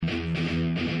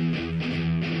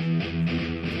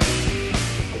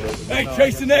Hey,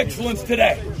 chasing excellence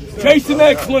today. Chasing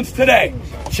excellence today.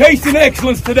 Chasing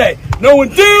excellence today. Knowing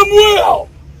damn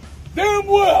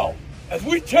well, as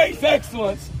we chase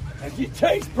excellence, as you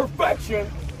chase perfection,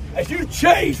 as you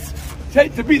chase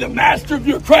to be the master of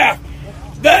your craft,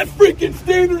 that freaking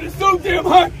standard is so damn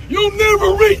high, you'll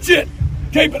never reach it.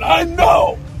 Okay, but I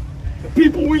know the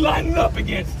people we lining up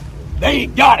against, they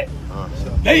ain't got it.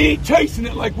 They ain't chasing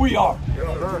it like we are.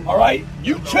 All right?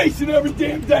 You chasing every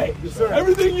damn day.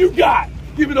 Everything you got.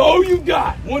 Give it all you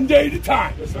got, one day at a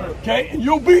time. Okay? And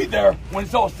you'll be there when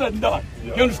it's all said and done.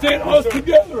 You understand? Us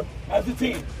together as a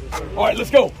team. All right,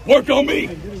 let's go. Work on me.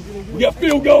 We got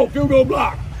field goal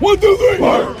block. 1, 2, 3.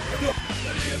 Work.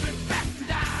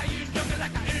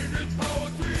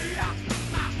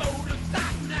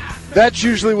 That's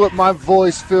usually what my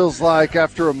voice feels like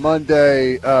after a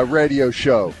Monday radio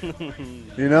show.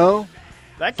 You know?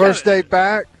 First day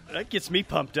back. That gets me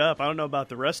pumped up. I don't know about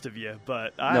the rest of you,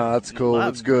 but no, that's cool.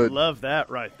 That's good. Love that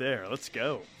right there. Let's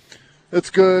go. It's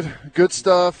good. Good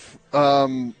stuff.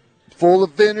 Full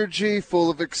of energy, full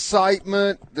of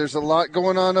excitement. There's a lot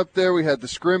going on up there. We had the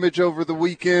scrimmage over the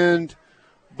weekend.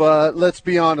 But let's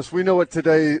be honest, we know what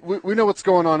today. We know what's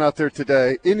going on out there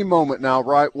today. Any moment now,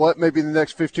 right? What? Maybe the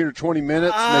next 15 or 20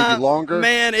 minutes, maybe longer.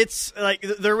 Man, it's like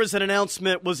there was an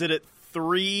announcement. Was it at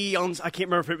 3 on? I can't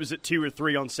remember if it was at 2 or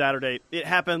 3 on Saturday. It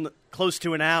happened close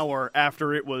to an hour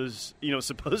after it was,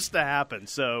 supposed to happen.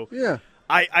 So yeah,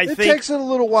 I it think takes it a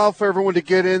little while for everyone to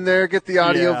get in there, get the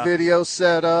audio, video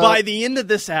set up. By the end of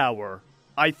this hour,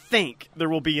 I think there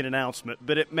will be an announcement,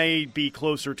 but it may be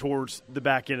closer towards the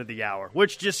back end of the hour,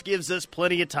 which just gives us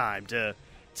plenty of time to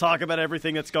talk about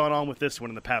everything that's gone on with this one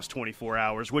in the past 24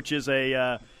 hours, which is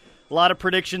a lot of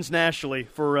predictions nationally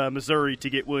for Missouri to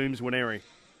get Williams-Winery.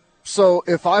 So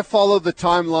if I follow the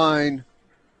timeline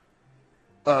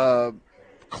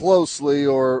closely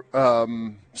or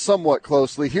somewhat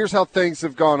closely, here's how things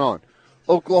have gone on.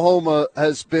 Oklahoma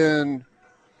has been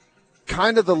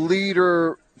kind of the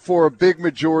leader for a big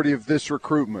majority of this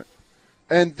recruitment.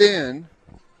 And then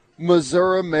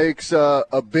Missouri makes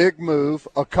a big move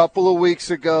a couple of weeks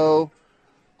ago.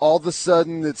 All of a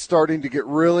sudden it's starting to get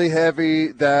really heavy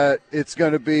that it's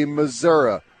going to be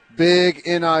Missouri. Big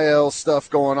NIL stuff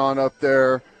going on up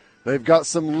there. They've got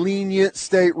some lenient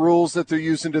state rules that they're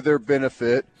using to their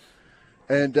benefit.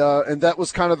 And that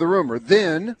was kind of the rumor.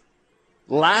 Then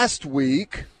last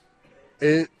week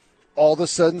it all of a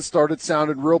sudden started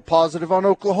sounding real positive on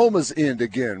Oklahoma's end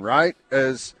again, right?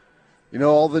 As,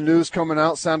 all the news coming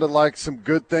out sounded like some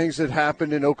good things had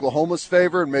happened in Oklahoma's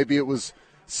favor, and maybe it was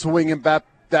swinging back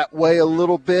that way a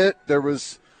little bit. There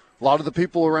was a lot of the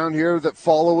people around here that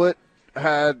follow it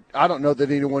I don't know that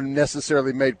anyone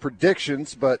necessarily made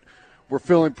predictions, but we're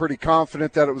feeling pretty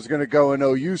confident that it was going to go in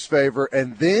OU's favor.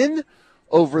 And then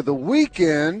over the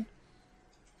weekend,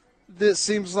 this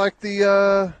seems like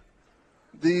the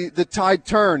tide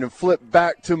turned and flipped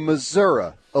back to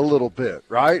Missouri a little bit,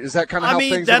 right? Is that kind of how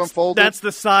things have unfolded? That's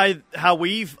the side how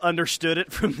we've understood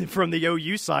it from the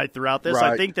OU side throughout this.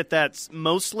 Right. I think that's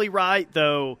mostly right,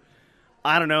 though.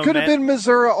 I don't know. Could have been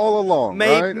Missouri all along,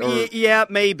 right? Yeah,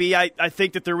 maybe. I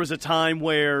think that there was a time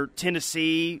where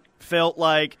Tennessee felt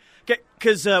like –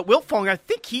 because Wilfong, I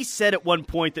think he said at one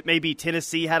point that maybe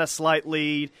Tennessee had a slight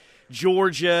lead.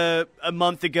 Georgia a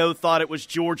month ago thought it was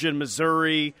Georgia and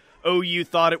Missouri. OU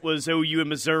thought it was OU and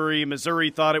Missouri.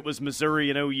 Missouri thought it was Missouri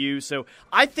and OU. So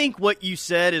I think what you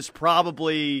said is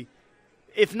probably,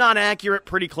 if not accurate,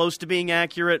 pretty close to being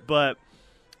accurate. But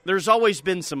there's always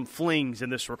been some flings in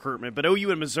this recruitment. But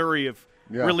OU and Missouri have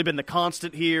really been the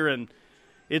constant here. And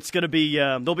it's going to be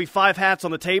there'll be 5 hats on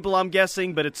the table, I'm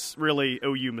guessing. But it's really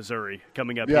OU Missouri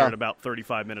coming up here in about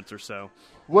 35 minutes or so.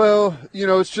 Well,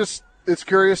 it's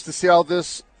curious to see how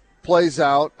this plays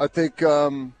out. I think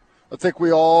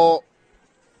we all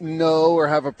know or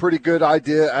have a pretty good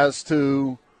idea as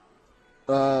to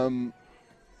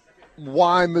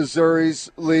why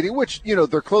Missouri's leading, which,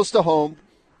 they're close to home,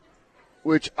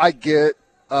 which I get.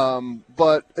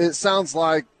 But it sounds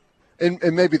like, and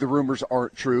maybe the rumors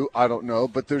aren't true, I don't know,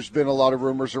 but there's been a lot of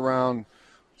rumors around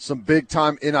some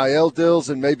big-time NIL deals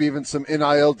and maybe even some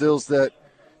NIL deals that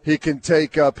he can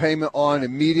take payment on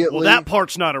immediately. Well, that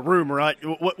part's not a rumor, right?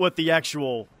 What the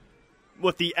actual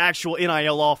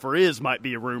NIL offer is might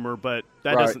be a rumor, but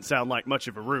that doesn't sound like much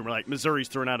of a rumor. Like Missouri's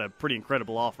thrown out a pretty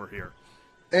incredible offer here.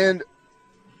 And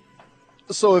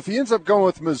so if he ends up going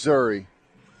with Missouri,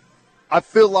 I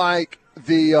feel like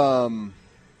the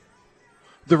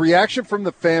reaction from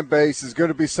the fan base is going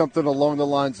to be something along the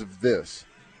lines of this.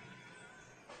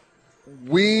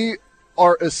 We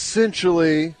are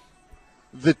essentially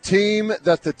the team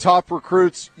that the top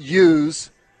recruits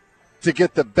use to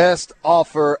get the best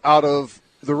offer out of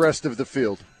the rest of the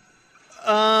field?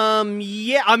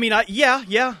 Yeah. I mean,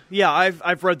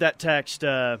 I've read that text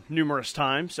numerous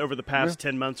times over the past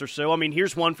 10 months or so. I mean,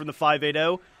 here's one from the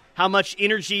 580. How much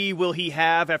energy will he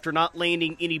have after not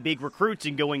landing any big recruits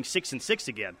and going 6-6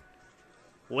 again?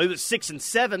 Well, it was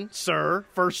 6-7, sir.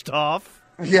 First off.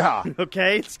 Yeah.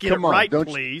 Okay, let's get it right,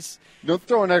 please. Don't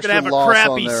throw an extra loss on there. Gonna have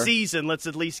a crappy season. Let's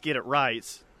at least get it right.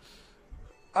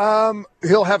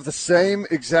 He'll have the same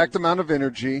exact amount of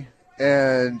energy,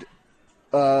 and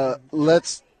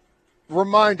let's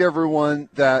remind everyone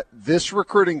that this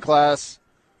recruiting class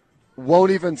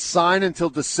won't even sign until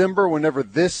December, whenever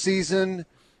this season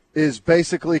is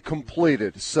basically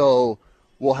completed. So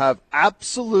we'll have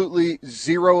absolutely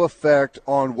zero effect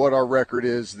on what our record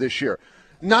is this year.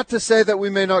 Not to say that we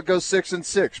may not go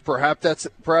 6-6.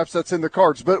 Perhaps that's in the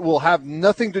cards, but it will have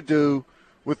nothing to do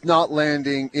with not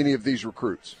landing any of these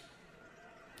recruits.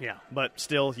 Yeah, but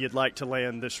still, you'd like to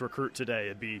land this recruit today.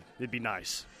 It'd be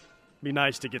nice. It'd be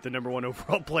nice to get the number one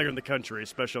overall player in the country,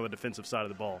 especially on the defensive side of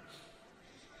the ball.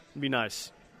 It'd be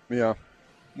nice. Yeah.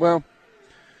 Well,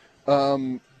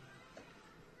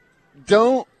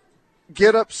 don't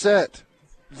get upset.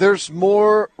 There's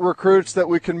more recruits that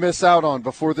we can miss out on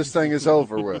before this thing is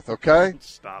over with, okay?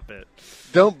 Stop it.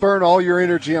 Don't burn all your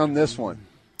energy on this one.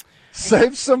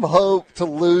 Save some hope to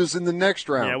lose in the next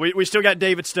round. Yeah, we still got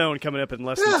David Stone coming up in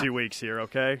less than 2 weeks here,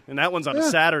 okay? And that one's on a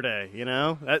Saturday, you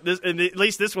know? And at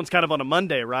least this one's kind of on a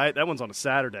Monday, right? That one's on a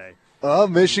Saturday. Oh,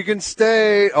 Michigan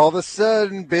State. All of a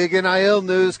sudden, big NIL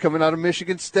news coming out of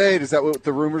Michigan State. Is that what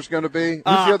the rumor's going to be? Who's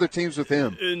the other teams with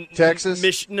him? Texas?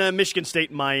 Michigan State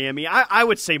and Miami. I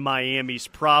would say Miami's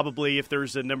probably, if there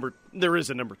is a number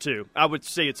 2. I would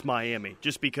say it's Miami,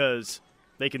 just because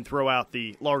they can throw out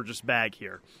the largest bag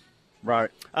here. Right.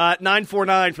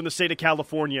 949 from the state of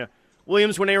California.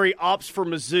 Williams Nwaneri opts for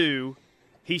Mizzou.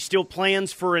 He still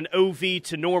plans for an OV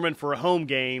to Norman for a home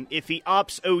game. If he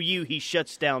opts OU, he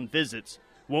shuts down visits.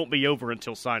 Won't be over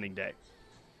until signing day.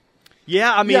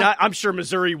 Yeah, I mean, yeah. I'm sure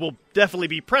Missouri will definitely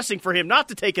be pressing for him not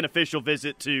to take an official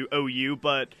visit to OU,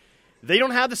 but they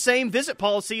don't have the same visit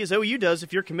policy as OU does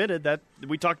if you're committed. That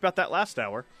we talked about that last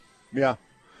hour. Yeah.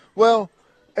 Well,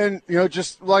 and,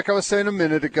 just like I was saying a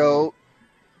minute ago,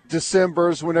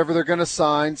 December's whenever they're going to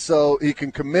sign, so he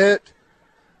can commit.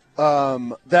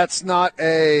 That's not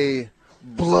a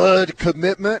blood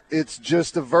commitment. It's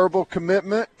just a verbal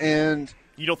commitment. And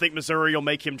you don't think Missouri will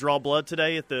make him draw blood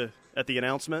today at the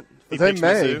announcement? They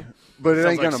may, but it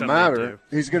ain't going to matter.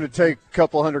 He's going to take a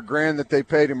couple $100,000 that they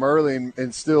paid him early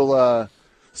and still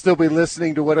be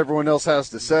listening to what everyone else has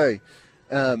to say.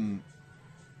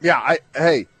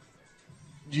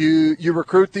 You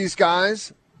recruit these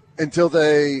guys until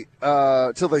they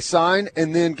sign,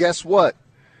 and then guess what?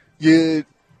 You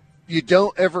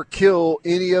don't ever kill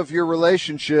any of your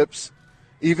relationships,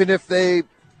 even if they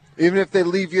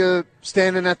leave you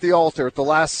standing at the altar at the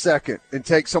last second and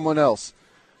take someone else.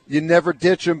 You never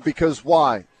ditch them, because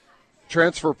why?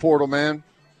 Transfer portal, man.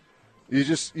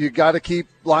 You got to keep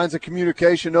lines of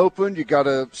communication open. You got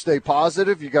to stay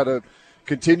positive. You got to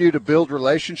continue to build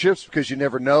relationships, because you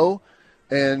never know.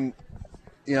 And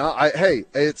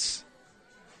it's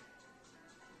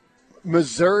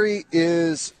Missouri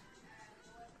is.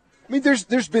 I mean,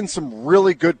 there's been some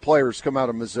really good players come out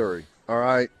of Missouri. All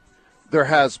right, there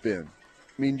has been.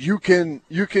 I mean, you can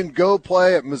go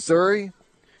play at Missouri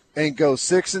and go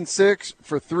 6-6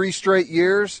 for 3 straight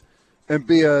years and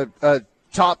be a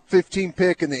top 15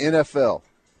 pick in the NFL.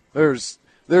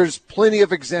 There's plenty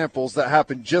of examples that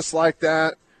happen just like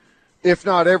that, if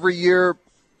not every year,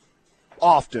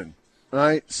 often.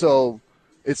 Right, so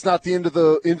it's not the end of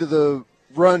the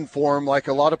run for him like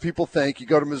a lot of people think. You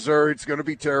go to Missouri, it's going to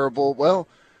be terrible. Well,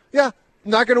 yeah,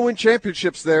 not going to win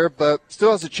championships there, but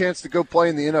still has a chance to go play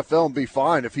in the NFL and be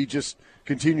fine if he just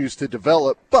continues to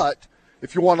develop. But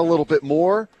if you want a little bit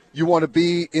more, you want to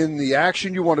be in the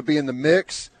action, you want to be in the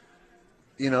mix,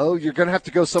 you're going to have to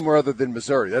go somewhere other than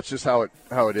Missouri. That's just how it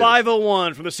is.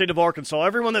 501 from the state of Arkansas.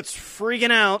 Everyone that's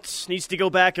freaking out needs to go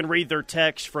back and read their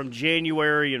text from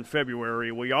January and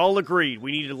February. We all agreed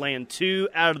we needed to land 2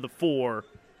 out of the 4.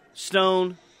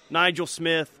 Stone, Nigel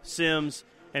Smith, Sims,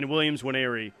 and Williams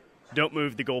Nwaneri. Don't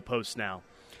move the goalposts now.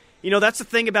 That's the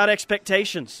thing about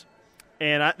expectations.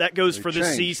 And that goes for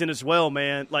this season as well,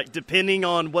 man. Like, depending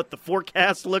on what the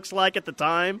forecast looks like at the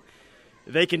time,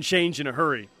 they can change in a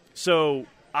hurry. So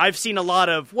I've seen a lot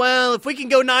of, if we can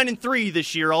go 9-3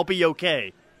 this year, I'll be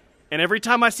okay. And every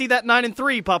time I see that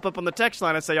 9-3 pop up on the text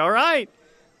line, I say, all right.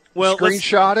 Well,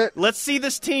 screenshot it. Let's see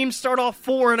this team start off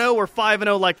 4-0 or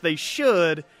 5-0 like they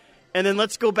should, And then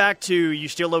let's go back to, you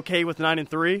still okay with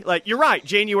 9-3? Like, you're right,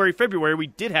 January, February, we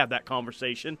did have that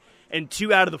conversation, and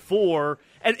 2 out of the 4,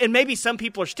 and maybe some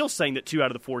people are still saying that 2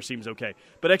 out of the 4 seems okay,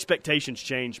 but expectations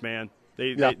change, man.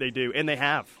 They do, and they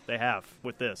have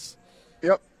with this.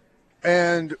 Yep.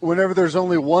 And whenever there's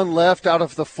only one left out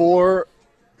of the 4,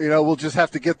 we'll just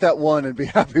have to get that one and be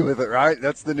happy with it, right?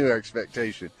 That's the new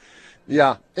expectation.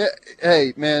 Yeah.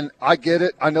 Hey, man, I get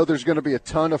it. I know there's going to be a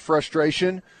ton of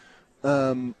frustration.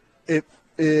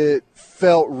 It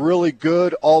felt really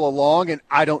good all along, and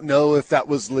I don't know if that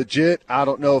was legit. I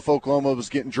don't know if Oklahoma was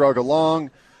getting drug along.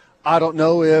 I don't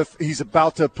know if he's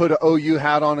about to put an OU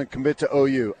hat on and commit to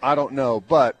OU. I don't know,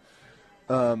 but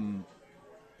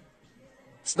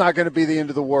it's not going to be the end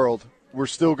of the world. We're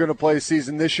still going to play a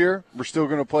season this year. We're still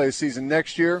going to play a season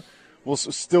next year. We're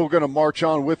still going to march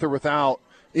on with or without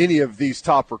any of these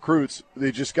top recruits.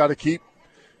 They just got to keep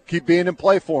being in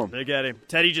play for him. They get him.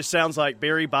 Teddy just sounds like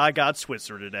Barry by God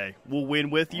Switzer today. We'll win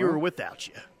with you or without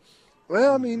you.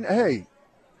 Well, I mean, hey,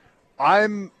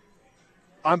 I'm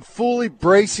fully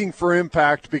bracing for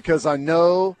impact because I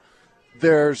know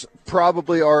there's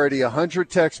probably already 100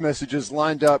 text messages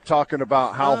lined up talking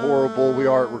about how horrible we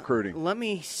are at recruiting. Let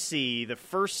me see. The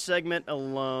first segment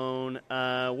alone,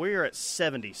 we're at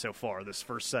 70 so far, this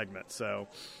first segment, so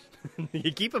 –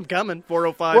 you keep them coming,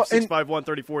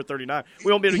 405-651-3439.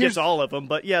 We won't be able to get to all of them,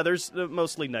 but, yeah, there's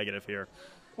mostly negative here.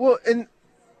 Well, and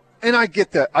I get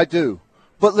that. I do.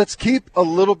 But let's keep a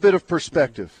little bit of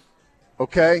perspective,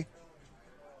 okay?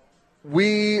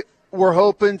 We were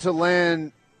hoping to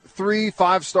land 3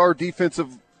 5-star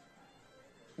defensive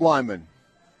linemen,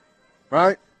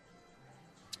 right?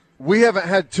 We haven't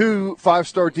had 2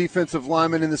 5-star defensive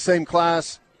linemen in the same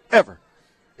class ever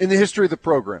in the history of the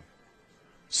program.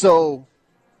 So,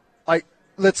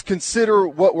 let's consider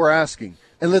what we're asking,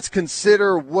 and let's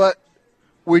consider what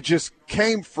we just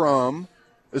came from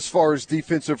as far as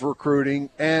defensive recruiting.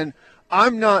 And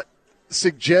I'm not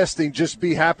suggesting just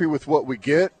be happy with what we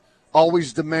get.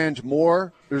 Always demand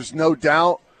more. There's no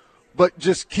doubt, but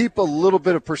just keep a little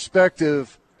bit of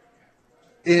perspective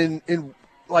in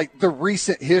the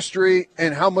recent history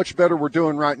and how much better we're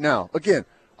doing right now. Again,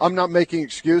 I'm not making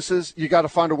excuses. You got to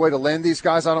find a way to land these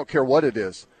guys. I don't care what it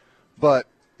is. But,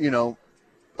 a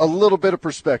little bit of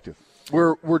perspective.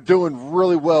 We're doing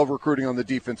really well recruiting on the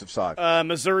defensive side.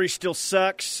 Missouri still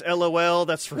sucks. LOL.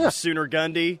 That's from Sooner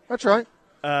Gundy. That's right.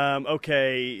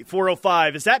 Okay,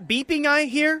 405. Is that beeping I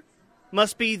hear?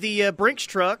 Must be the Brinks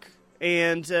truck,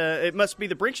 and it must be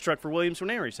the Brinks truck for Williams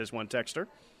Nwaneri, says one texter.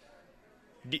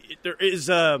 There is.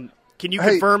 Can you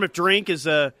confirm if Drink is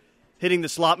hitting the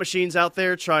slot machines out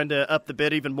there, trying to up the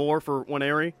bid even more for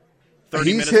Nwaneri?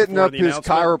 He's hitting up his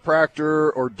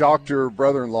chiropractor or doctor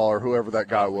brother-in-law or whoever that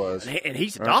guy was. And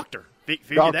he's a doctor.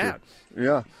 Figure that.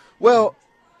 Yeah. Well,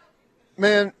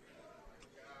 man,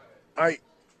 it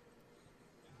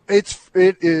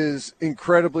is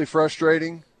incredibly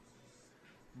frustrating.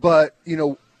 But,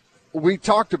 we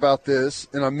talked about this,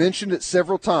 and I mentioned it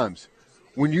several times.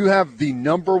 When you have the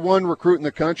number 1 recruit in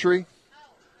the country,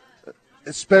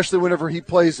 especially whenever he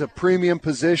plays a premium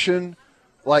position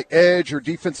like edge or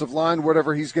defensive line,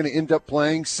 whatever he's going to end up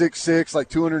playing, 6'6", like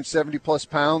 270-plus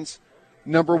pounds,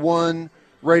 number 1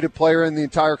 rated player in the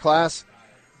entire class,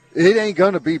 it ain't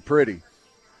going to be pretty.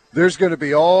 There's going to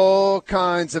be all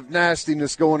kinds of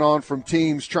nastiness going on from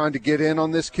teams trying to get in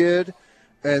on this kid,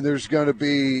 and there's going to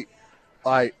be,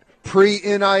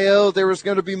 pre-NIL, there was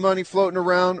going to be money floating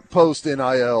around.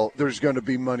 Post-NIL, there's going to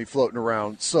be money floating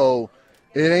around. So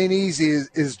it ain't easy.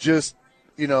 It's just,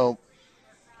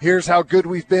 here's how good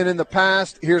we've been in the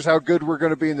past. Here's how good we're going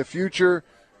to be in the future.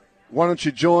 Why don't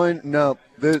you join? No,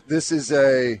 this is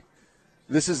a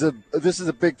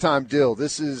big time deal.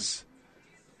 There's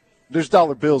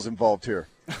dollar bills involved here.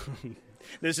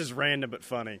 This is random but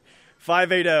funny.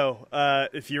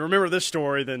 580. If you remember this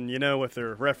story, then you know what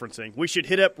they're referencing. We should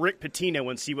hit up Rick Pitino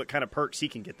and see what kind of perks he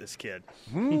can get this kid.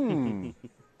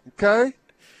 Okay.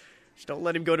 Just don't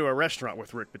let him go to a restaurant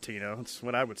with Rick Pitino. That's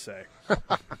what I would say.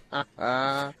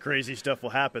 Crazy stuff will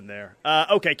happen there.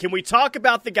 Okay, can we talk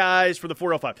about the guys for the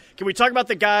 405? Can we talk about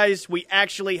the guys we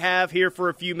actually have here for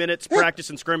a few minutes,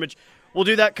 practice and scrimmage? We'll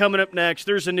do that coming up next.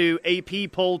 There's a new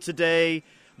AP poll today.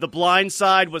 The blind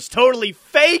side was totally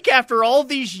fake after all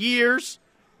these years.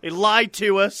 They lied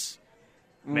to us.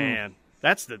 Man,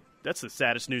 that's the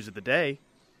saddest news of the day.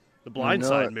 The Blind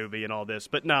Side movie and all this.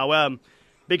 But no,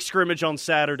 big scrimmage on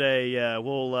Saturday.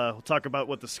 We'll talk about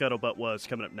what the scuttlebutt was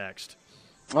coming up next.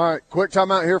 All right, quick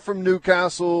timeout here from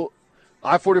Newcastle.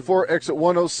 I-44 exit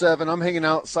 107. I'm hanging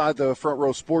outside the Front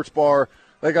Row Sports Bar.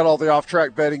 They got all the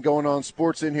off-track betting going on,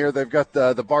 sports in here. They've got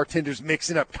the bartenders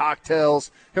mixing up cocktails.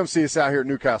 Come see us out here at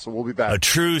Newcastle. We'll be back. A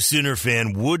true Sooner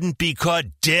fan wouldn't be caught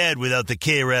dead without the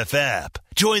KREF app.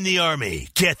 Join the Army.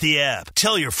 Get the app.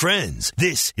 Tell your friends.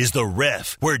 This is The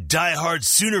Ref, where diehard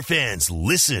Sooner fans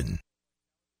listen.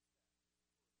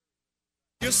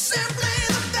 You're simply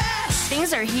the best.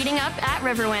 Things are heating up at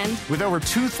Riverwind. With over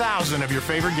 2,000 of your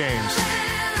favorite games.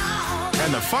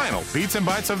 And the final Beats and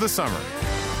Bites of the summer.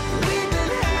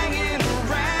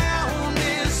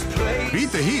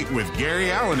 Beat the heat with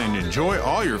Gary Allen and enjoy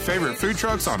all your favorite food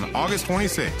trucks on August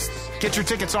 26th. Get your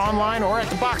tickets online or at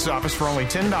the box office for only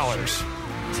 $10.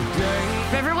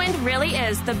 Riverwind really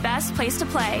is the best place to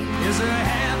play. Is the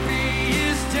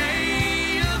happiest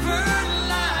day of her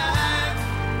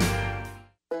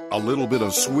life. A little bit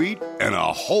of sweet and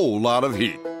a whole lot of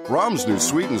heat. Brahms' new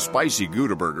sweet and spicy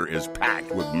Gouda Burger is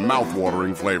packed with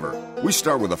mouth-watering flavor. We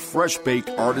start with a fresh-baked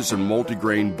artisan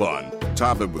multigrain bun,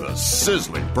 top it with a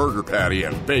sizzling burger patty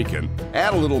and bacon,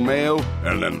 add a little mayo,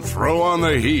 and then throw on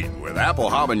the heat with apple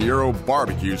habanero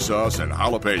barbecue sauce and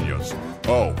jalapenos.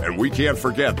 Oh, and we can't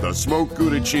forget the smoked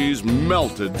Gouda cheese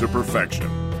melted to perfection.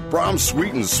 Brahms'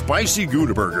 sweet and spicy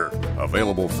Gouda Burger,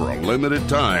 available for a limited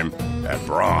time at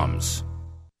Brahms.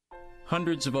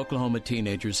 Hundreds of Oklahoma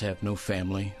teenagers have no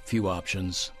family, few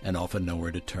options, and often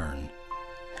nowhere to turn.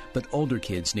 But older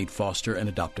kids need foster and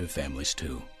adoptive families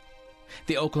too.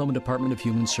 The Oklahoma Department of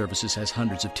Human Services has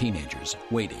hundreds of teenagers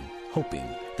waiting, hoping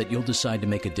that you'll decide to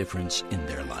make a difference in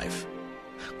their life.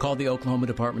 Call the Oklahoma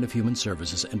Department of Human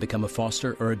Services and become a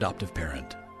foster or adoptive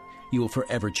parent. You will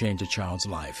forever change a child's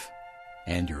life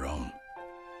and your own.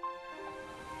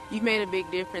 You've made a big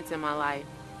difference in my life.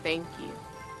 Thank you.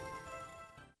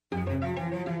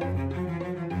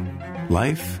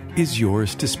 Life is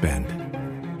yours to spend.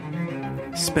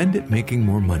 Spend it making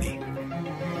more money.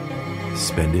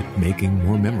 Spend it making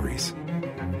more memories.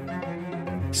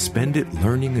 Spend it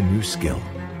learning a new skill.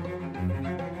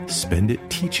 Spend it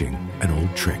teaching an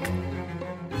old trick.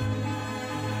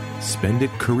 Spend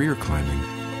it career climbing.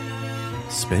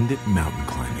 Spend it mountain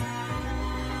climbing.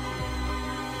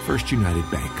 First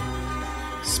United Bank.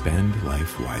 Spend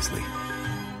life wisely.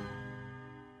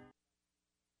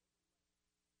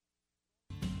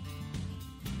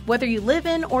 Whether you live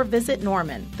in or visit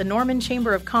Norman, the Norman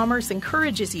Chamber of Commerce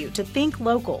encourages you to think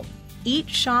local. Eat,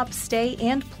 shop, stay,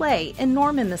 and play in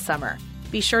Norman this summer.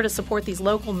 Be sure to support these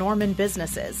local Norman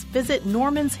businesses. Visit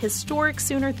Norman's historic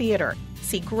Sooner Theater.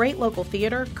 See great local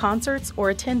theater, concerts, or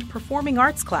attend performing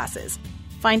arts classes.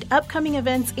 Find upcoming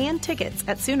events and tickets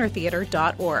at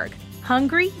SoonerTheater.org.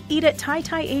 Hungry? Eat at Thai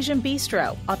Thai Asian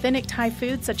Bistro. Authentic Thai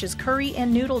food such as curry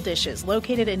and noodle dishes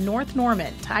located in North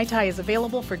Norman. Thai Thai is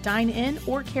available for dine-in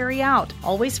or carry-out.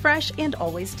 Always fresh and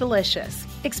always delicious.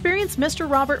 Experience Mr.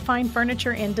 Robert Fine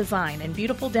Furniture and Design in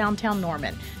beautiful downtown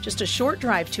Norman. Just a short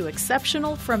drive to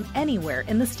exceptional from anywhere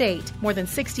in the state. More than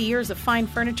 60 years of fine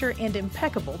furniture and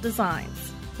impeccable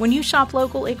designs. When you shop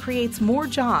local, it creates more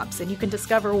jobs and you can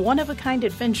discover one-of-a-kind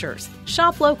adventures.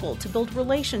 Shop local to build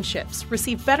relationships,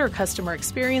 receive better customer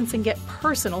experience, and get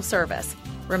personal service.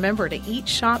 Remember to eat,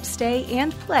 shop, stay,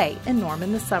 and play in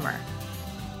Norman this summer.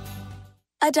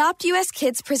 Adopt US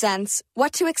Kids presents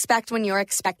What to Expect When You're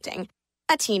Expecting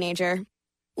a Teenager.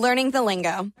 Learning the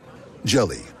lingo.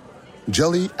 Jelly.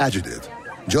 Jelly adjective.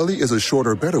 Jelly is a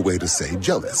shorter, better way to say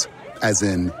jealous. As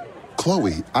in,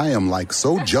 Chloe, I am like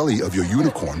so jelly of your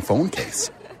unicorn phone case.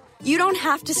 You don't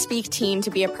have to speak teen to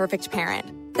be a perfect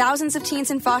parent. Thousands of teens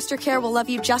in foster care will love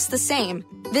you just the same.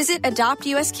 Visit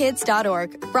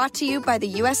adoptuskids.org, brought to you by the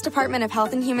U.S. Department of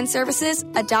Health and Human Services,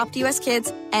 Adopt U.S.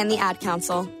 Kids, and the Ad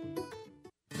Council.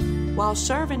 While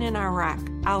serving in Iraq,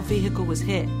 our vehicle was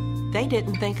hit. They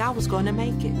didn't think I was going to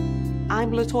make it.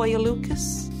 I'm LaToya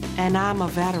Lucas, and I'm a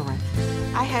veteran.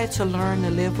 I had to learn to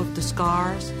live with the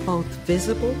scars, both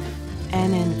visible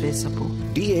and invisible.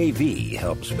 DAV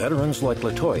helps veterans like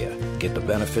LaToya get the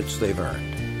benefits they've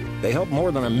earned. They help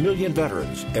more than 1 million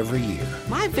veterans every year.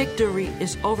 My victory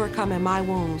is overcoming my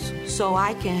wounds so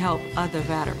I can help other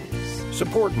veterans.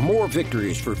 Support more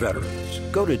victories for veterans.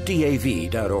 Go to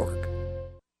DAV.org.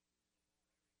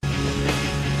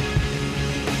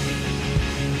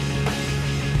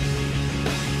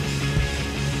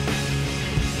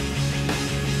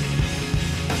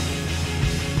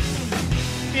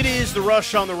 It is the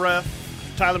Rush on the Ref.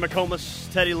 Tyler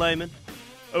McComas, Teddy Lehman.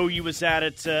 OU was at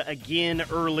it again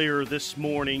earlier this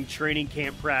morning, training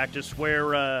camp practice,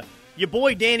 where your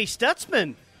boy Danny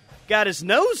Stutzman got his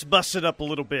nose busted up a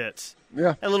little bit.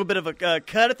 Yeah. A little bit of a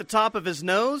cut at the top of his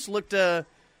nose. Looked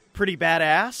pretty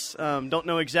badass. Don't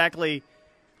know exactly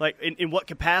like in what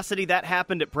capacity that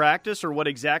happened at practice or what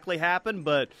exactly happened,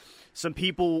 but some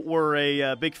people were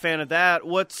a big fan of that.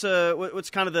 What's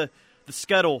kind of the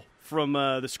scuttle from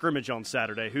the scrimmage on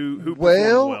Saturday? Who performed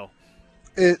well?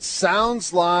 It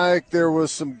sounds like there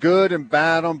was some good and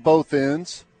bad on both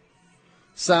ends.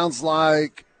 Sounds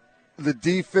like the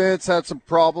defense had some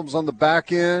problems on the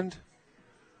back end,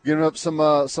 giving up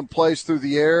some plays through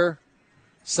the air.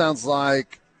 Sounds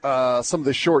like some of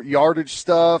the short yardage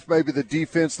stuff. Maybe the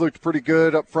defense looked pretty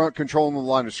good up front, controlling the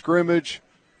line of scrimmage.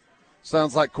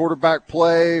 Sounds like quarterback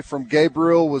play from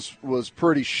Gabriel was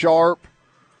pretty sharp.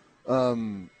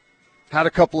 Had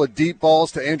a couple of deep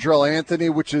balls to Andrell Anthony,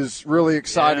 which is really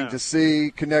exciting to see,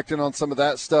 connecting on some of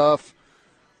that stuff.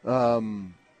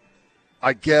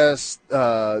 I guess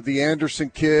the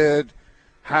Anderson kid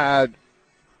had,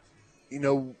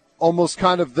 almost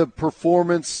kind of the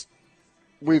performance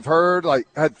we've heard, like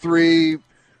had 3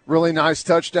 really nice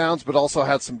touchdowns, but also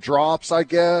had some drops, I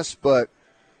guess. But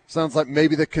sounds like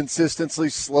maybe the consistency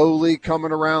slowly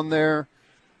coming around there.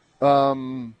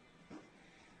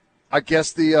 I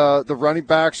guess the running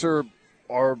backs are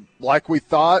like we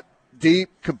thought, deep,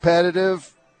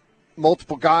 competitive,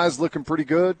 multiple guys looking pretty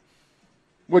good.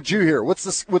 What'd you hear?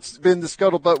 What's been the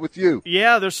scuttlebutt with you?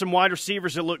 Yeah, there's some wide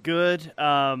receivers that look good.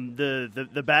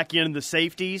 The back end and the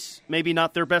safeties, maybe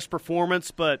not their best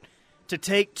performance, but to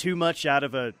take too much out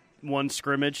of one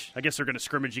scrimmage, I guess they're going to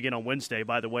scrimmage again on Wednesday,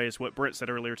 by the way, is what Brent said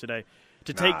earlier today.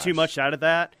 To take too much out of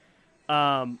that,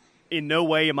 in no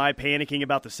way am I panicking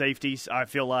about the safeties. I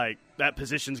feel like that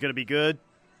position's going to be good,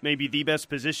 maybe the best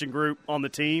position group on the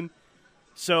team.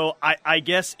 So I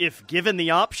guess if given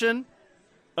the option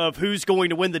of who's going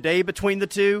to win the day between the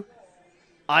two,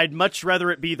 I'd much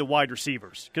rather it be the wide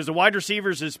receivers, because the wide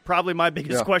receivers is probably my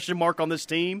biggest question mark on this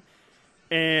team.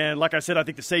 And like I said, I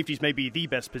think the safeties may be the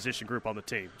best position group on the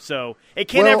team. So it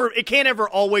can't ever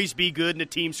always be good in a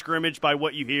team scrimmage by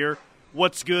what you hear.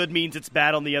 What's good means it's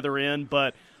bad on the other end.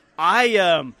 But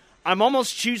I'm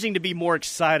almost choosing to be more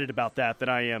excited about that than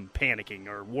I am panicking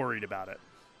or worried about it.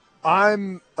 I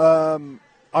don't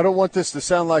want this to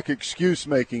sound like excuse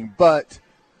making, but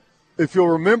if you'll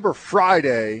remember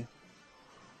Friday,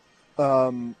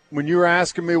 when you were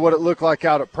asking me what it looked like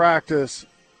out at practice,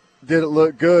 did it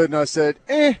look good? And I said,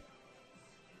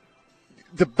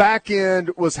 The back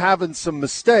end was having some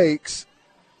mistakes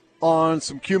on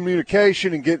some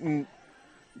communication and getting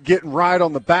right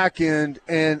on the back end.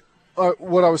 And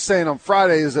what I was saying on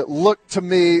Friday is it looked to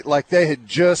me like they had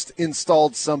just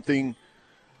installed something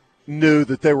new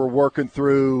that they were working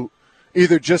through,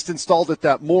 either just installed it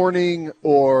that morning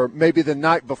or maybe the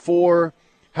night before,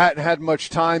 hadn't had much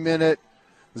time in it.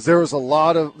 There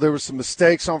was some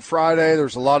mistakes on Friday. There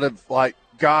was a lot of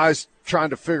guys trying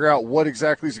to figure out what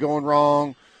exactly is going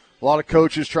wrong. A lot of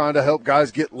coaches trying to help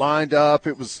guys get lined up.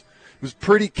 It was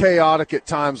pretty chaotic at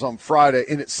times on Friday,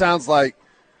 and it sounds like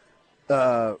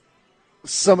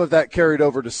some of that carried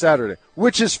over to Saturday,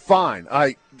 which is fine.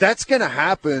 That's going to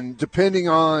happen depending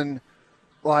on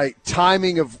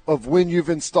timing of when you've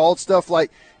installed stuff.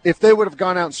 Like if they would have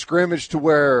gone out and scrimmaged to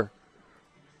where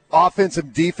offense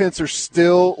and defense are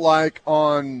still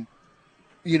on,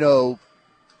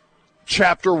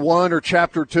 chapter 1 or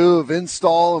chapter 2 of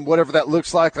install and whatever that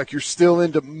looks like you're still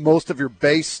into most of your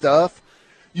base stuff,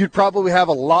 you'd probably have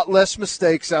a lot less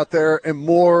mistakes out there and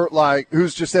more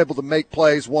who's just able to make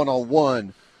plays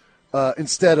one-on-one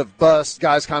instead of bust,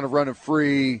 guys kind of running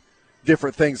free,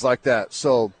 different things like that.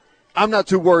 So I'm not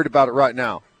too worried about it right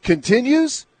now.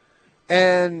 Continues,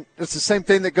 and it's the same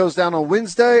thing that goes down on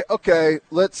Wednesday. Okay,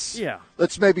 let's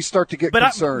maybe start to get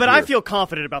concerned. But I feel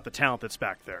confident about the talent that's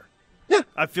back there. Yeah,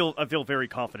 I feel very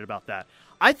confident about that.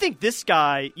 I think this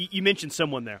guy. You mentioned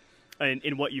someone there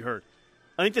in what you heard.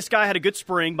 I think this guy had a good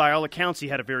spring. By all accounts, he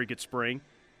had a very good spring.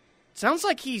 Sounds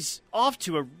like he's off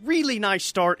to a really nice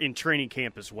start in training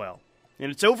camp as well.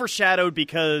 And it's overshadowed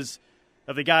because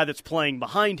of the guy that's playing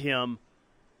behind him.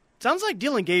 Sounds like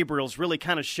Dylan Gabriel's really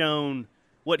kind of shown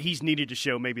what he's needed to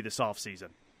show maybe this offseason.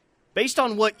 Based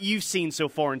on what you've seen so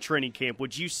far in training camp,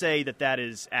 would you say that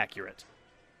is accurate?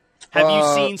 Have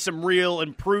you seen some real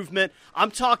improvement? I'm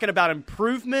talking about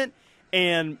improvement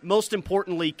and, most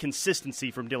importantly, consistency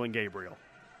from Dylan Gabriel.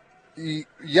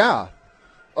 Yeah.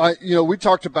 We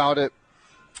talked about it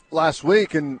last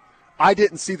week, and I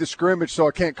didn't see the scrimmage, so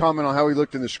I can't comment on how he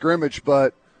looked in the scrimmage,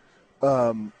 but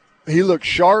he looks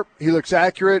sharp. He looks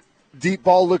accurate. Deep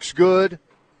ball looks good.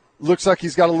 Looks like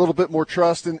he's got a little bit more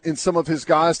trust in some of his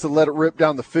guys to let it rip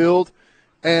down the field.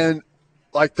 And,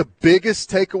 the biggest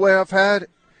takeaway I've had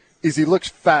is he looks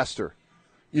faster.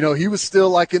 He was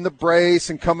still, in the brace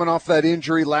and coming off that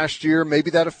injury last year.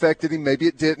 Maybe that affected him. Maybe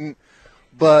it didn't.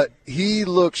 But he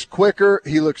looks quicker.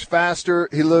 He looks faster.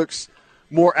 He looks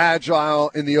more agile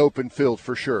in the open field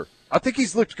for sure. I think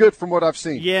he's looked good from what I've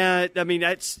seen. Yeah, I mean,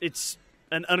 it's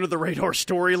an under-the-radar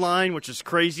storyline, which is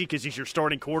crazy because he's your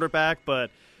starting quarterback.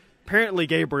 But apparently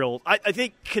Gabriel, I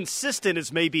think consistent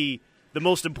is maybe the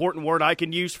most important word I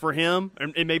can use for him,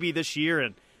 and maybe this year.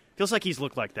 And feels like he's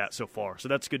looked like that so far, so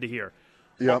that's good to hear.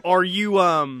 Yeah. Are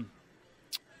you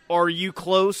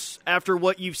close after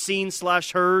what you've seen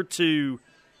 / heard to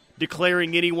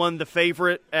declaring anyone the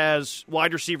favorite as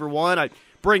wide receiver 1? I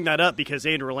bring that up because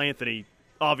Andrew Anthony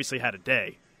obviously had a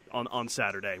day on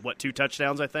Saturday. 2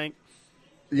 touchdowns, I think?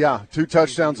 Yeah, 2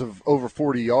 touchdowns of over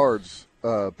 40 yards,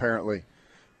 apparently.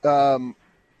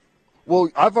 Well,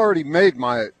 I've already made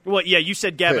my Well, yeah, you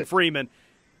said Gavin pick. Freeman.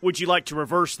 Would you like to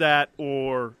reverse that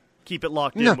or keep it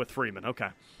locked in with Freeman? Okay.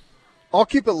 I'll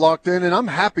keep it locked in, and I'm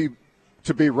happy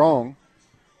to be wrong.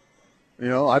 You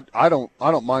know, I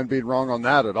don't mind being wrong on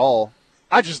that at all.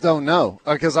 I just don't know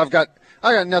because I got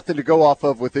nothing to go off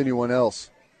of with anyone else.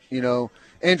 You know,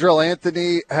 Andrew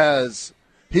Anthony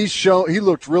he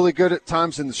looked really good at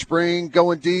times in the spring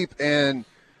going deep, and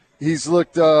he's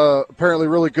looked apparently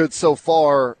really good so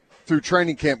far through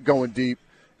training camp going deep.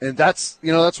 And that's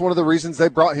one of the reasons they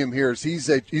brought him here is he's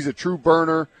a true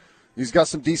burner. He's got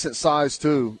some decent size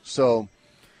too. So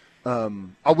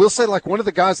I will say, like, one of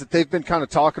the guys that they've been kind of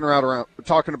talking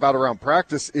about around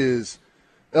practice is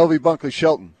L.V. Bunkley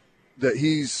Shelton. That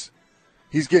he's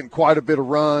getting quite a bit of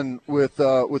run with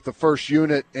the first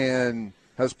unit and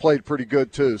has played pretty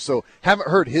good too. So haven't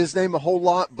heard his name a whole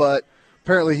lot, but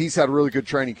apparently he's had a really good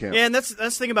training camp. Yeah, and that's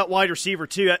the thing about wide receiver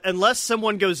too. Unless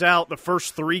someone goes out the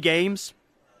first 3 games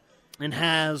and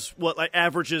has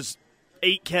averages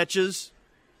 8 catches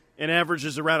and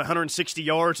averages around 160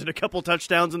 yards and a couple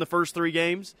touchdowns in the first 3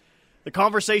 games, the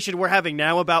conversation we're having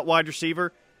now about wide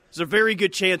receiver is a very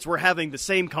good chance we're having the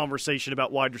same conversation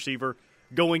about wide receiver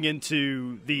going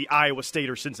into the Iowa State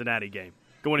or Cincinnati game,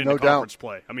 going into conference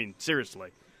play. I mean,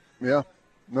 seriously. Yeah,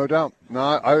 no doubt. No,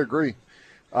 I agree.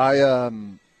 I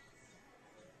don't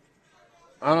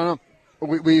know.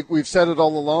 We've said it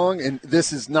all along, and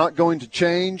this is not going to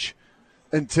change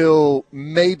until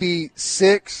maybe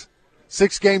 6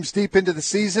 games deep into the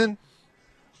season.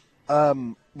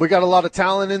 We got a lot of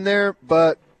talent in there,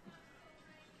 but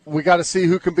we got to see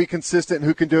who can be consistent and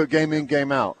who can do it game in,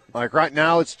 game out. Like right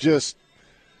now, it's just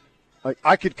like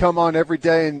I could come on every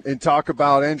day and talk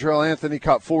about Andrew Anthony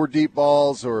caught 4 deep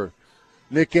balls, or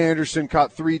Nick Anderson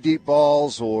caught 3 deep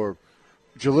balls, or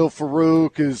Jalil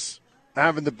Farouk is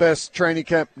having the best training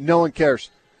camp. No one cares.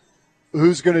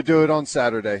 Who's going to do it on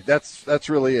Saturday? That's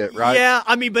really it, right? Yeah,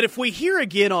 I mean, but if we hear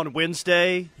again on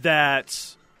Wednesday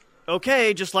that,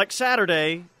 okay, just like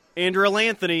Saturday, Andrew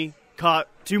Anthony caught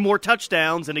 2 more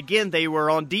touchdowns, and again, they were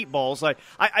on deep balls.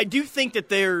 I do think that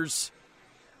there's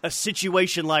a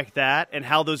situation like that and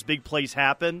how those big plays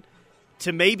happen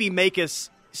to maybe make us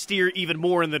steer even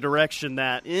more in the direction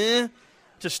that,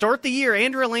 to start the year,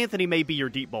 Andrew Anthony may be your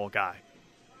deep ball guy.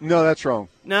 No, that's wrong.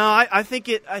 No, I think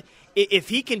if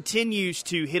he continues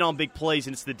to hit on big plays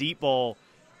and it's the deep ball,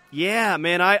 yeah,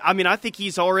 man, I think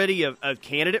he's already a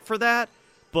candidate for that,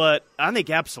 but I think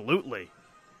absolutely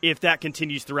if that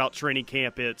continues throughout training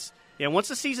camp, once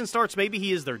the season starts, maybe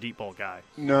he is their deep ball guy.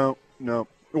 No.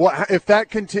 Well,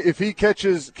 if he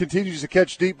continues to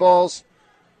catch deep balls,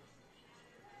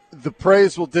 the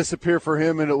praise will disappear for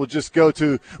him, and it will just go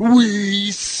to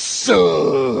we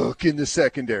suck in the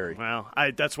secondary. Well,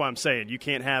 that's why I'm saying you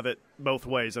can't have it both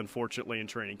ways, unfortunately, in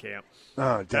training camp.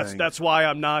 Oh, dang. That's why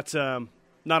I'm not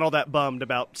all that bummed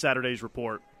about Saturday's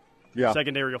report. Yeah,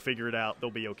 secondary will figure it out; they'll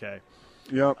be okay.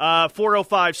 Yep.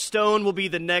 4:05. Stone will be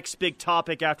the next big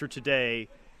topic after today.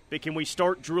 But can we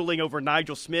start drooling over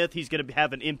Nigel Smith? He's going to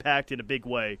have an impact in a big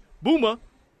way. Booma.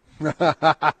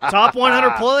 Top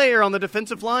 100 player on the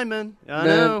defensive lineman. I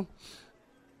know.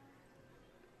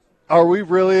 Are we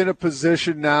really in a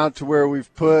position now to where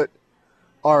we've put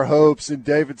our hopes in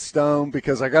David Stone?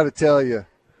 Because I got to tell you,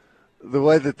 the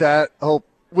way that hope,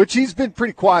 which he's been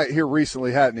pretty quiet here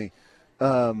recently, hasn't he?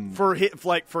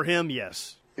 For him,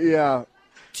 yes. Yeah.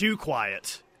 Too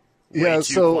quiet. Way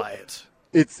too quiet.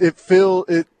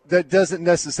 That doesn't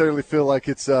necessarily feel like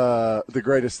it's the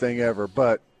greatest thing ever,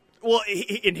 but. Well,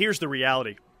 and here's the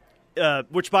reality,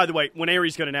 which, by the way, when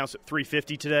Aries going to announce at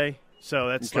 3:50 today, so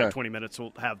that's like 20 minutes.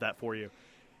 We'll have that for you.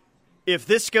 If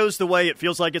this goes the way it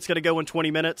feels like it's going to go in 20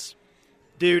 minutes,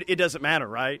 dude, it doesn't matter,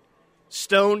 right?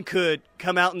 Stone could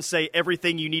come out and say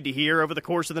everything you need to hear over the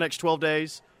course of the next 12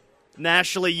 days.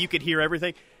 Nationally, you could hear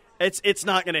everything. It's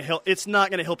not going to help. It's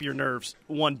not going to help your nerves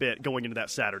one bit going into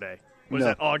that Saturday. What is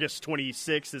that? August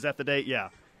 26th? Is that the date? Yeah.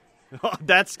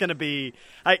 That's going to be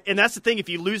and that's the thing. If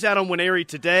you lose out on Nwaneri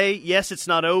today, yes, it's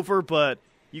not over, but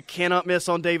you cannot miss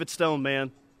on David Stone,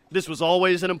 man. This was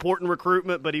always an important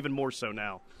recruitment, but even more so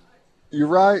now. You're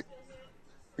right.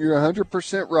 You're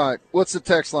 100% right. What's the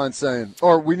text line saying?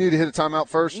 Or we need to hit a timeout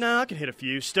first? No, I can hit a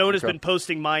few. Stone has been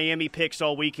posting Miami picks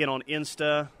all weekend on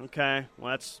Insta. Okay,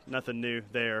 well, that's nothing new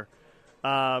there.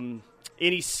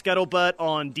 Any scuttlebutt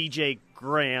on DJ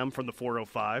Graham from the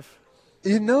 405?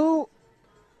 You know,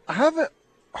 I haven't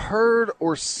heard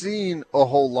or seen a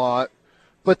whole lot,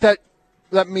 but that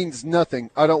means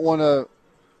nothing. I don't want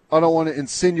to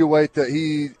insinuate that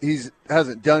he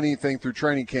hasn't done anything through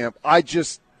training camp.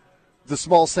 The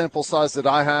small sample size that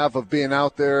I have of being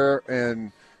out there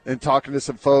and talking to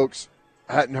some folks,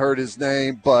 hadn't heard his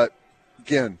name, but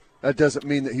again, that doesn't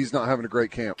mean that he's not having a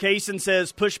great camp. Kaysen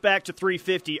says push back to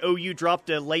 350. OU dropped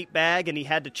a late bag and he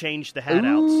had to change the hat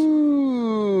outs.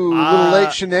 Ooh, little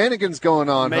late shenanigans going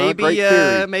on. Maybe, Great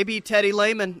theory. Maybe Teddy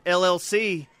Lehman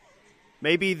LLC.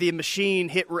 Maybe the machine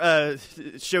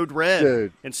showed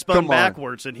red and spun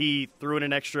backwards, and he threw in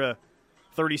an extra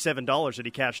 $37 that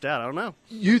he cashed out. I don't know.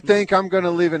 You think I'm going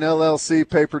to leave an LLC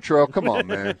paper trail? Come on,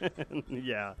 man.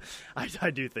 Yeah,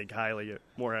 I do think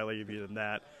more highly of you than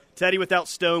that. Teddy, without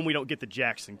Stone, we don't get the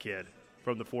Jackson kid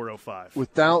from the 405.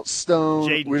 Without Stone,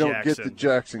 we don't Jackson get the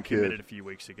Jackson kid. Committed a few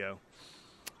weeks ago.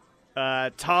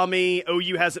 Tommy,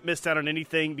 OU hasn't missed out on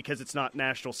anything because it's not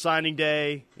National Signing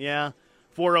Day. Yeah.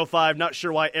 405, not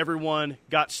sure why everyone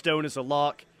got Stone as a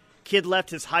lock. Kid left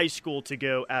his high school to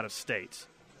go out of state.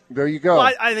 There you go.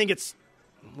 Well, I think it's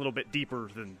a little bit deeper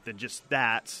than just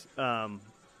that.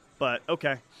 But,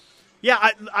 okay.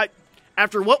 Yeah, I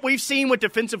after what we've seen with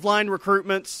defensive line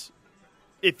recruitments,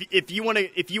 if you want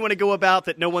to go about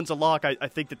that no one's a lock, I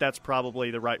think that's probably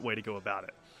the right way to go about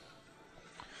it.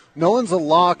 No one's a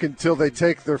lock until they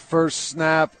take their first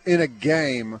snap in a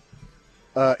game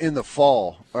in the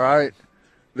fall, all right?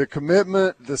 The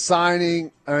commitment, the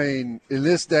signing, I mean, in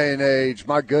this day and age,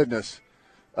 my goodness,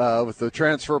 with the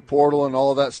transfer portal and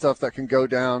all of that stuff that can go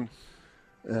down,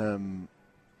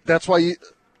 that's why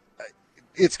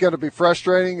it's going to be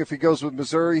frustrating if he goes with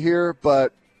Missouri here,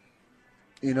 but,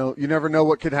 you know, you never know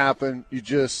what could happen. You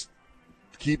just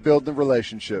keep building the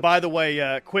relationship. By the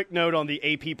way, quick note on the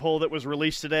AP poll that was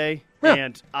released today,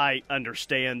 and I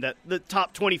understand that the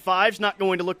top 25 is not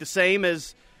going to look the same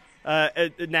as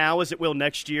now as it will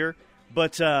next year.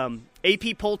 But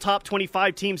AP poll top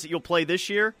 25 teams that you'll play this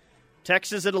year,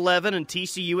 Texas at 11 and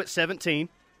TCU at 17.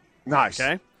 Nice.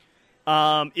 Okay.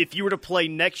 If you were to play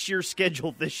next year's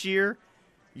schedule this year,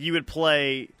 you would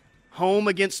play home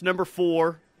against number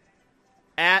 4,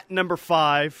 at number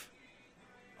 5,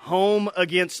 home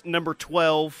against number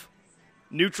 12,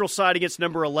 neutral site against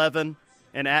number 11,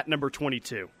 and at number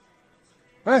 22.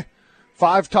 Hey,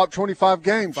 5 top 25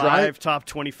 games, right? 5 top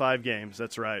 25 games,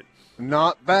 that's right.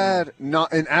 Not bad.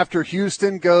 And after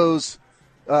Houston goes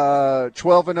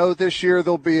 12-0 this year,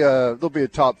 there'll be a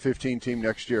top 15 team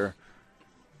next year.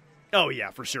 Oh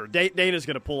yeah, for sure. Dana's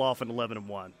going to pull off an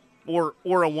 11-1 or a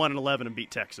 1-11 and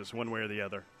beat Texas one way or the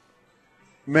other.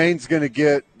 Maine's going to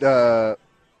get the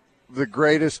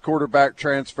greatest quarterback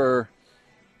transfer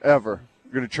ever.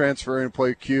 We're going to transfer in and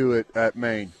play Q at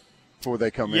Maine before they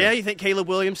come in. Yeah, you think Caleb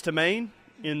Williams to Maine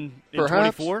in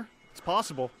 24? It's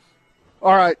possible.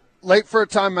 All right, late for a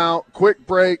timeout. Quick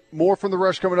break. More from The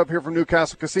Rush coming up here from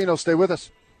Newcastle Casino. Stay with us.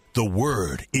 The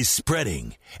word is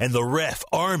spreading, and the Ref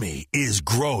Army is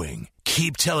growing.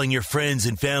 Keep telling your friends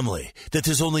and family that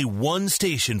there's only one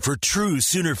station for true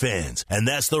Sooner fans, and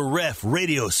that's the Ref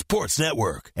Radio Sports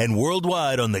Network, and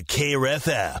worldwide on the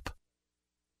KREF app.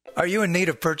 Are you in need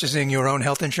of purchasing your own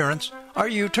health insurance? Are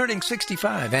you turning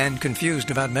 65 and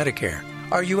confused about Medicare?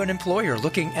 Are you an employer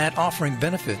looking at offering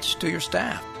benefits to your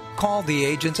staff? Call the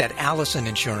agents at Allison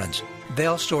Insurance.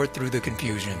 They'll sort through the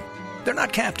confusion. They're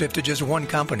not captive to just one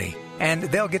company, and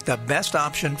they'll get the best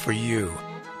option for you.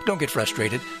 Don't get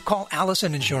frustrated. Call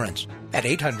Allison Insurance at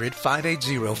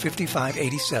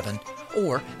 800-580-5587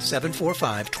 or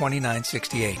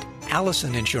 745-2968.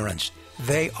 Allison Insurance.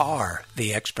 They are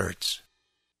the experts.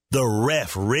 The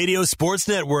Ref Radio Sports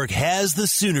Network has the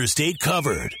Sooner State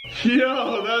covered.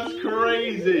 Yo, that's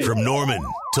crazy. From Norman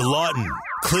to Lawton,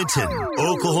 Clinton,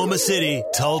 Oklahoma City,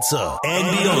 Tulsa,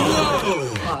 and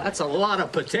beyond. Wow, that's a lot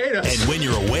of potatoes. And when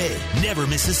you're away, never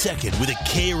miss a second with a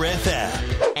KREF app.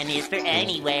 And is for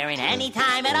anywhere and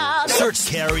anytime at all. Search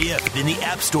KREF in the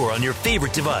App Store on your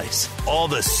favorite device. All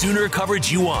the Sooner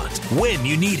coverage you want, when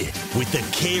you need it, with the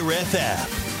KREF app.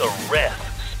 The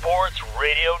Ref Sports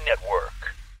Radio Network.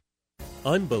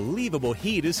 Unbelievable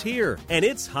heat is here, and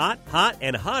it's hot, hot,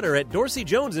 and hotter at Dorsey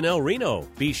Jones in El Reno.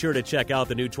 Be sure to check out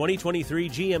the new 2023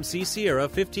 GMC Sierra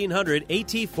 1500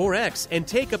 AT4X and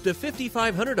take up to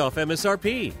 $5,500 off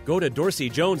MSRP. Go to Dorsey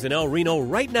Jones in El Reno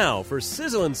right now for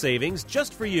sizzling savings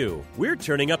just for you. We're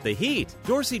turning up the heat.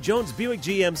 Dorsey Jones Buick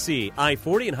GMC,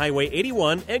 I-40 and Highway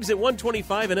 81, exit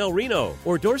 125 in El Reno,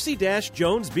 or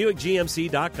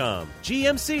dorsey-jonesbuickgmc.com.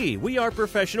 GMC, we are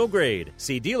professional grade.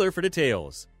 See dealer for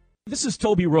details. This is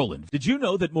Toby Rowland. Did you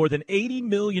know that more than 80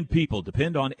 million people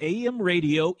depend on AM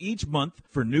radio each month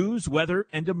for news, weather,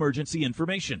 and emergency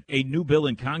information? A new bill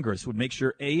in Congress would make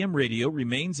sure AM radio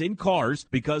remains in cars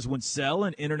because when cell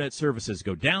and internet services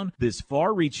go down, this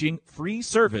far-reaching free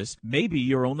service may be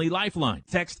your only lifeline.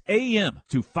 Text AM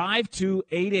to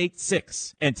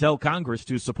 52886 and tell Congress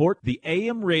to support the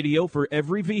AM Radio for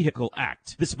Every Vehicle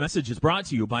Act. This message is brought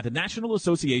to you by the National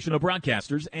Association of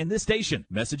Broadcasters and this station.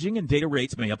 Messaging and data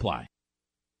rates may apply.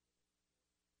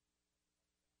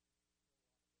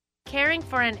 Caring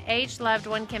for an aged loved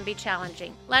one can be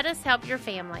challenging. Let us help your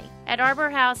family. At Arbor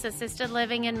House Assisted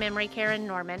Living and Memory Care in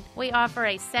Norman, we offer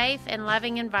a safe and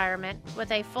loving environment with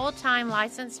a full-time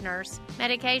licensed nurse,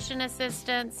 medication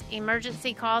assistance,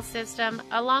 emergency call system,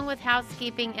 along with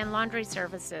housekeeping and laundry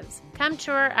services. Come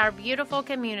tour our beautiful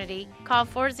community. Call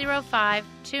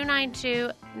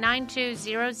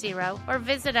 405-292-9200 or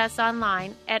visit us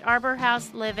online at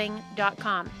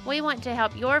arborhouseliving.com. We want to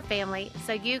help your family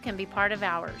so you can be part of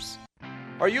ours.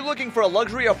 Are you looking for a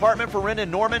luxury apartment for rent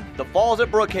in Norman? The Falls at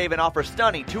Brookhaven offers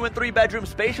stunning 2- and 3-bedroom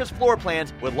spacious floor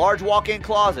plans with large walk-in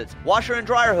closets, washer and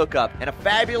dryer hookup, and a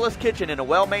fabulous kitchen in a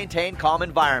well-maintained, calm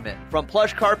environment. From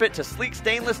plush carpet to sleek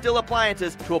stainless steel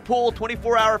appliances to a pool,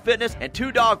 24-hour fitness, and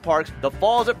 2 dog parks, the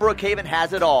Falls at Brookhaven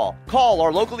has it all. Call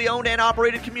our locally owned and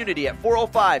operated community at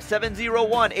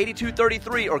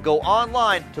 405-701-8233 or go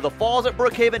online to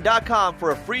thefallsatbrookhaven.com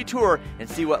for a free tour and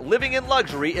see what living in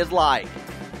luxury is like.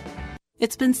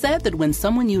 It's been said that when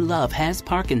someone you love has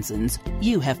Parkinson's,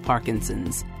 you have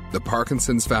Parkinson's. The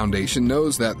Parkinson's Foundation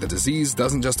knows that the disease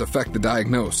doesn't just affect the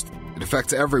diagnosed. It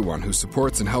affects everyone who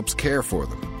supports and helps care for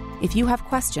them. If you have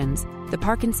questions, the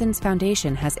Parkinson's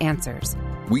Foundation has answers.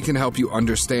 We can help you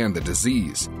understand the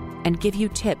disease and give you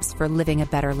tips for living a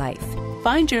better life.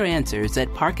 Find your answers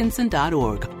at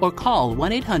Parkinson.org or call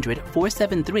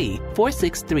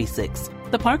 1-800-473-4636.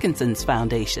 The Parkinson's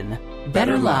Foundation.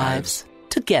 Better lives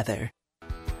together.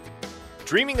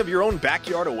 Dreaming of your own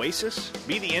backyard oasis?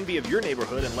 Be the envy of your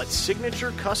neighborhood and let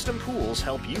Signature Custom Pools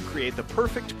help you create the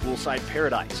perfect poolside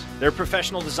paradise. Their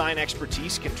professional design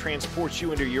expertise can transport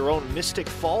you into your own Mystic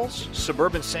Falls,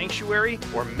 suburban sanctuary,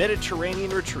 or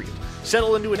Mediterranean retreat.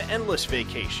 Settle into an endless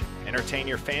vacation. Entertain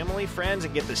your family, friends,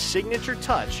 and get the signature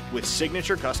touch with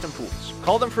Signature Custom Pools.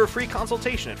 Call them for a free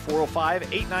consultation at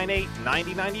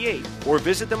 405-898-9098 or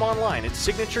visit them online at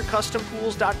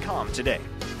signaturecustompools.com today.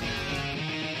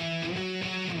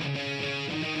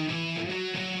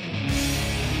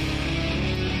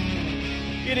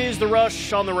 It is The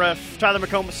Rush on the Ref. Tyler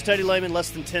McComas, Teddy Lehman, less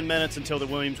than 10 minutes until the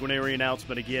Williams-Winery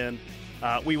announcement again.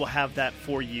 We will have that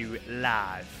for you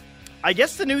live. I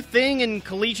guess the new thing in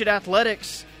collegiate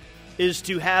athletics is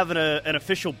to have an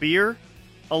official beer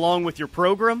along with your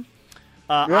program.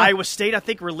 Iowa State, I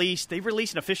think, released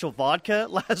an official vodka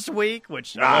last week,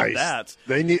 which I love that.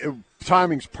 They need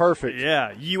timing's perfect.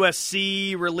 Yeah,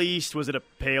 USC released, was it a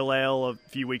pale ale a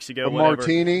few weeks ago?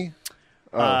 Martini.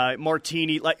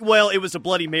 Martini, it was a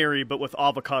Bloody Mary, but with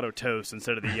avocado toast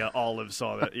instead of the olives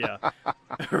on it, yeah.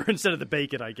 Or instead of the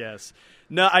bacon, I guess.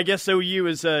 No, I guess OU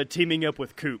is teaming up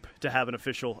with Coop to have an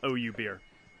official OU beer.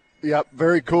 Yep,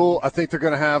 very cool. I think they're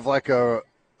going to have like a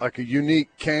unique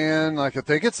can. I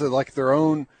think it's like their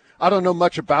own. I don't know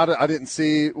much about it. I didn't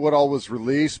see what all was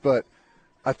released, but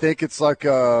I think it's like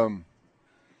a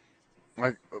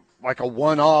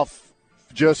one-off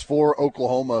just for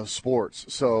Oklahoma sports.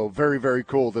 So very, very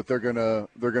cool that they're gonna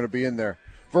be in there.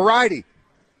 Variety,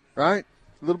 right?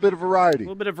 A little bit of variety.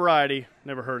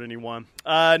 Never hurt anyone.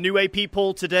 New AP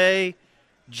poll today.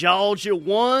 Georgia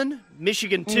 1,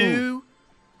 Michigan 2,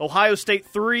 Ohio State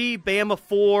 3, Bama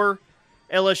 4,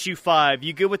 LSU 5.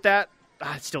 You good with that?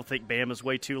 I still think Bama's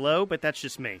way too low, but that's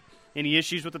just me. Any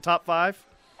issues with the top 5?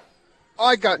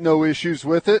 I got no issues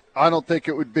with it. I don't think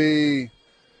it would be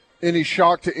any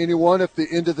shock to anyone if the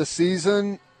end of the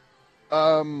season,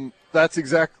 that's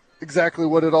exactly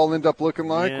what it all ended up looking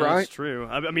like, right? That's true.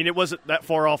 I mean, it wasn't that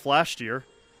far off last year.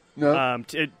 No.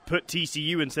 It put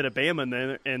TCU instead of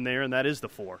Bama in there, and that is the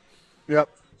 4. Yep.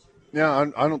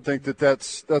 Yeah, I don't think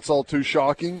that's all too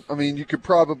shocking. I mean, you could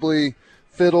probably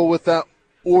fiddle with that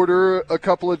order a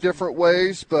couple of different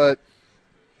ways, but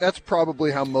That's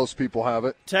probably how most people have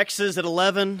it. Texas at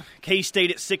 11, K-State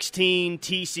at 16,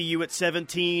 TCU at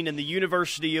 17, and the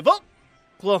University of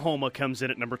Oklahoma comes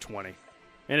in at number 20.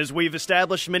 And as we've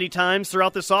established many times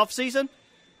throughout this offseason,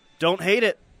 don't hate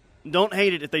it. Don't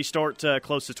hate it if they start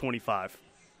close to 25.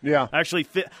 Yeah. Actually,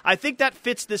 I think that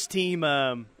fits this team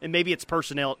and maybe its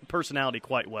personality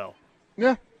quite well.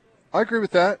 Yeah, I agree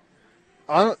with that.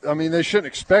 I mean, they shouldn't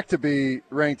expect to be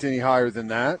ranked any higher than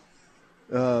that.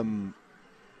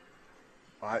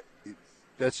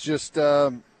 That's just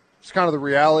it's kind of the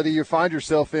reality you find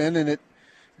yourself in, and it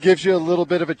gives you a little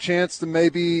bit of a chance to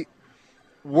maybe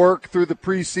work through the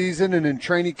preseason and in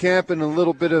training camp and a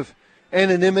little bit of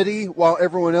anonymity while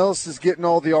everyone else is getting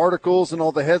all the articles and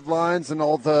all the headlines and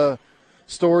all the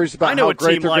stories about how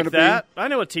great they're going to be. I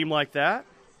know a team like that.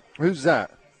 Who's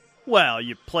that? Well,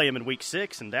 you play them in Week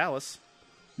 6 in Dallas.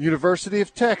 University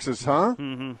of Texas, huh?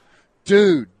 Mm-hmm.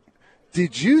 Dude,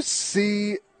 did you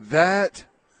see that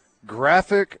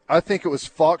graphic? I think it was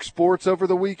Fox Sports over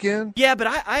the weekend. Yeah, but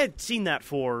I had seen that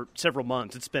for several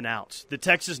months. It's been out. The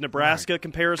Texas-Nebraska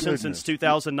comparison since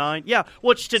 2009. Yeah,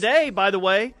 which today, by the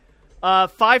way,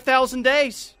 5,000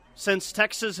 days since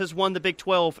Texas has won the Big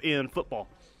 12 in football.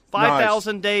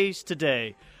 5,000 days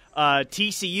today.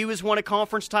 TCU has won a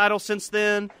conference title since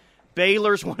then.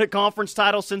 Baylor's won a conference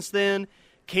title since then.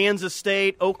 Kansas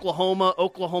State, Oklahoma,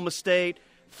 Oklahoma State.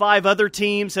 5 other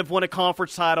teams have won a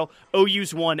conference title.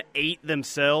 OU's won 8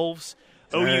 themselves.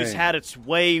 Dang. OU's had its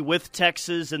way with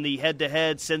Texas in the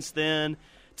head-to-head since then.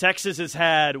 Texas has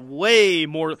had way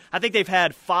more. I think they've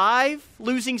had 5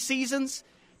 losing seasons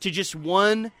to just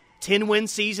one 10-win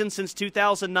season since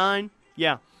 2009.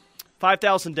 Yeah,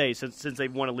 5,000 days since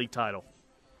they've won a league title.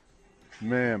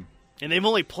 Man. And they've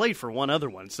only played for one other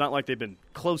one. It's not like they've been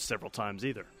close several times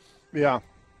either. Yeah,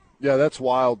 that's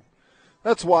wild.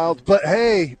 That's wild. But,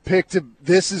 hey,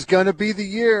 this is going to be the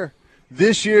year.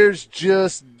 This year's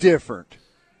just different.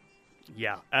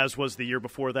 Yeah, as was the year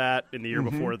before that, and the year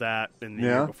before that, and the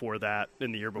year before that,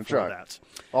 and the year before that.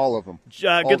 All of them.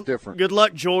 All different. Good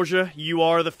luck, Georgia.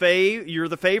 You're the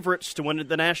favorites to win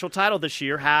the national title this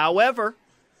year. However,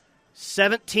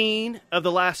 17 of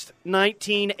the last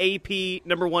 19 AP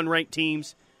number 1 ranked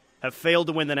teams have failed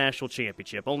to win the national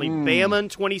championship. Only Bama in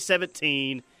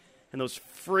 2017 and those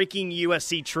freaking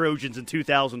USC Trojans in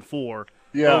 2004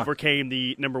 overcame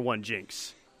the number 1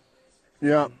 jinx.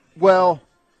 Yeah. Well,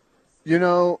 you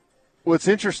know, what's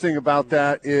interesting about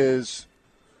that is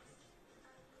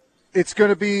it's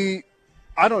going to be,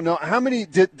 I don't know, how many,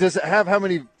 does it have how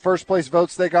many first-place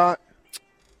votes they got?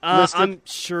 I'm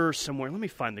sure somewhere. Let me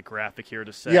find the graphic here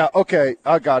to say. Yeah, okay,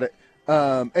 I got it.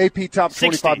 AP top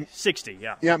 25. 60,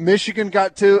 yeah. Yeah, Michigan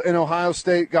got 2 and Ohio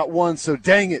State got 1, so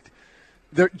dang it.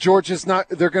 Georgia's not,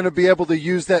 they're going to be able to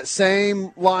use that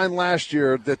same line last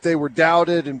year that they were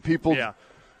doubted and people,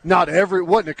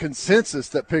 wasn't a consensus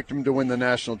that picked them to win the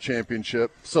national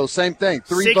championship. So same thing,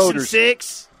 3 voters. 6 and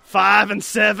 6, 5 and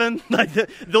 7.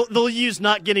 They'll use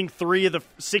not getting 3 of the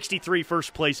 63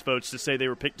 first place votes to say they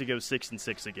were picked to go 6 and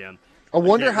 6 again. I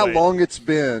wonder how long it's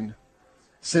been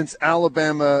since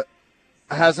Alabama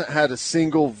hasn't had a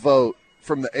single vote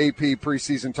from the AP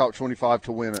preseason top 25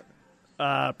 to win it.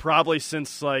 Probably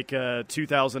since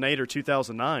 2008 or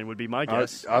 2009 would be my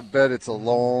guess. I bet it's a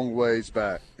long ways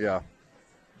back. Yeah,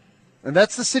 and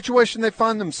that's the situation they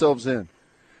find themselves in.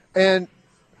 And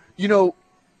you know,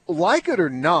 like it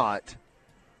or not,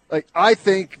 I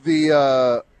think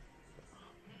the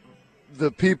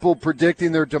people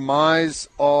predicting their demise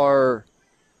are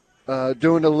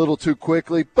doing it a little too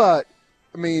quickly. But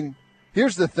I mean,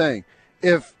 here's the thing: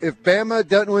 if Bama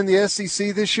doesn't win the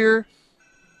SEC this year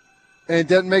and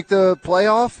doesn't make the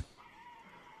playoff,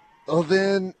 well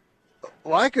then,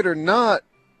 like it or not,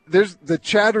 the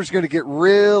chatter's going to get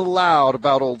real loud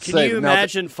about old Saban. Can you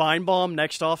imagine Feinbaum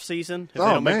next offseason if they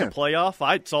don't make the playoff?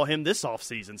 I saw him this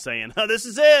offseason saying, this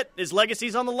is it. His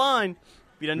legacy's on the line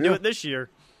if he doesn't do it this year.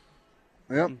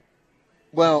 Yep.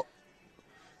 Well,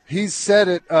 he's said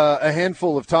it a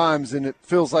handful of times, and it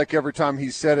feels like every time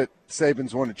he's said it,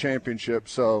 Saban's won a championship.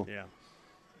 So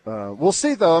we'll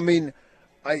see, though. I mean,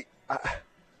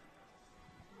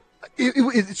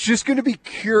 it's just going to be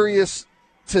curious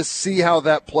to see how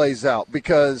that plays out,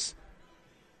 because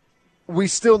we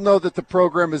still know that the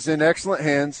program is in excellent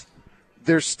hands.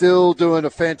 They're still doing a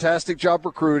fantastic job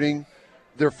recruiting.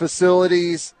 Their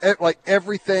facilities,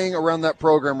 everything around that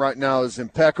program right now is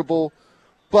impeccable.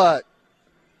 But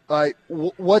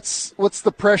what's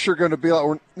the pressure going to be like?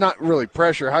 Or not really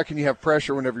pressure. How can you have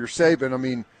pressure whenever you're Saban? I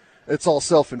mean, it's all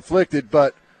self-inflicted.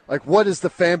 But what is the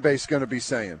fan base going to be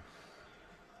saying?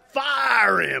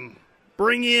 Fire him.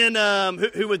 Bring in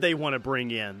who would they want to bring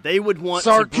in? They would want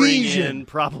to bring in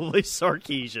probably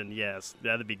Sarkisian. Yes,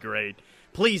 that'd be great.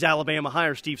 Please, Alabama,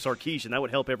 hire Steve Sarkisian. That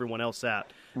would help everyone else out.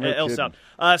 Since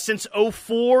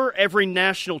 2004, every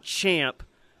national champ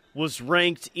was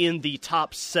ranked in the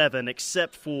top 7,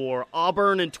 except for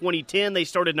Auburn in 2010. They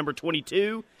started number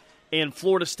 22, and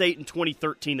Florida State in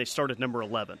 2013. They started number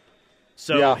 11.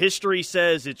 So history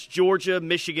says it's Georgia,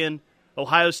 Michigan,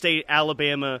 Ohio State,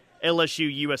 Alabama,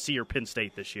 LSU, USC, or Penn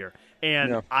State this year.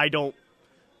 And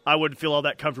I wouldn't feel all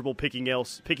that comfortable picking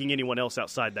anyone else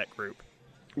outside that group.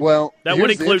 Well, that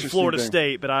would include Florida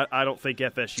State, but I don't think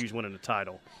FSU's winning a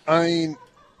title. I mean,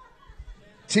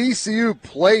 TCU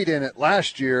played in it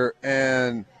last year,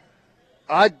 and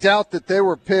I doubt that they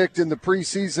were picked in the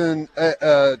preseason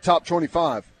top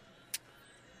 25.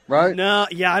 Right? No,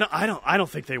 yeah, I don't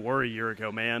think they were a year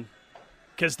ago, man,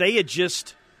 because they had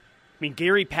just. I mean,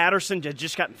 Gary Patterson had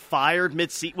just gotten fired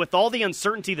mid-season. With all the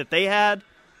uncertainty that they had,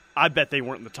 I bet they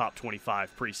weren't in the top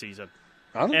 25 preseason.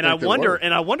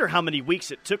 I wonder how many weeks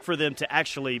it took for them to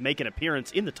actually make an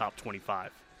appearance in the top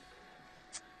 25.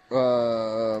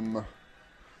 I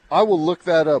will look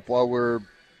that up while we're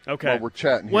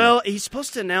chatting here. Well, he's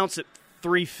supposed to announce at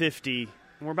 3:50,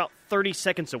 and we're about 30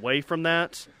 seconds away from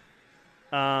that.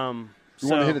 You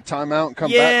want to hit a timeout and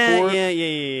come back for it?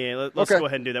 Yeah. Let's go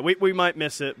ahead and do that. We might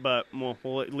miss it, but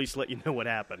we'll at least let you know what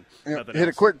happened. Hit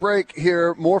a quick break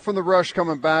here. More from the Rush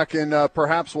coming back, and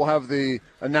perhaps we'll have the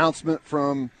announcement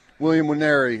from William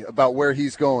Nwaneri about where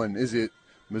he's going. Is it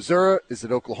Missouri? Is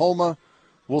it Oklahoma?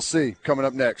 We'll see. Coming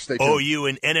up next. Stay tuned. OU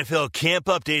and NFL camp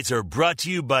updates are brought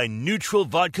to you by Neutral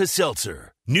Vodka Seltzer.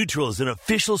 Neutral is an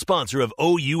official sponsor of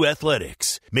OU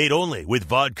Athletics. Made only with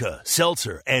vodka,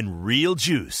 seltzer, and real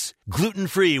juice.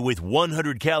 Gluten-free with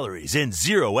 100 calories and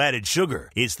 0 added sugar.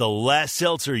 It's the last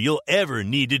seltzer you'll ever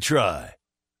need to try.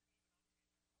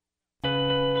 The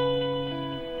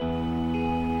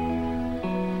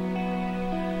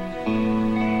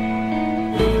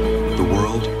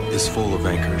world is full of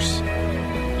anchors,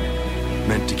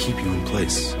 meant to keep you in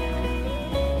place.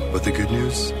 But the good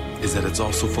news is that it's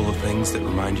also full of things that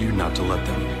remind you not to let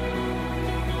them.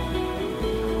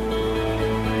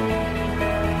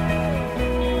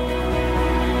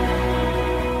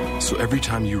 So every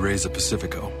time you raise a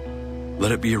Pacifico,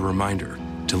 let it be a reminder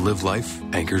to live life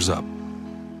anchors up.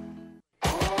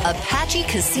 Apache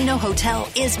Casino Hotel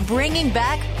is bringing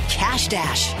back Cash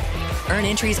Dash. Earn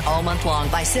entries all month long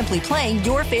by simply playing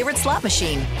your favorite slot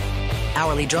machine.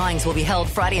 Hourly drawings will be held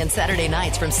Friday and Saturday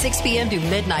nights from 6 p.m. to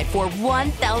midnight for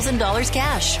 $1,000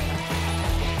 cash.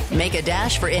 Make a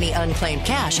dash for any unclaimed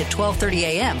cash at 12:30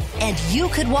 a.m. and you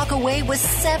could walk away with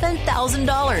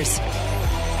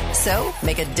 $7,000. So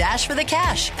make a dash for the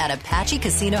cash at Apache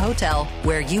Casino Hotel,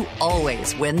 where you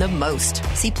always win the most.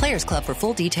 See Players Club for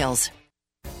full details.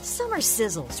 Summer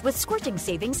sizzles with scorching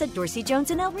savings at Dorsey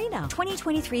Jones in El Reno.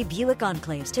 2023 Buick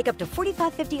Enclaves take up to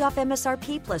 $4,550 off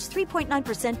MSRP plus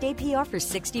 3.9% APR for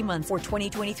 60 months. Or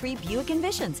 2023 Buick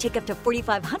Envisions take up to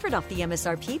 $4,500 off the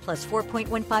MSRP plus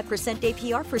 4.15%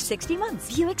 APR for 60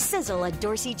 months. Buick sizzle at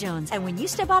Dorsey Jones. And when you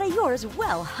step out of yours,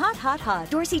 well, hot, hot, hot.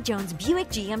 Dorsey Jones Buick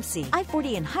GMC.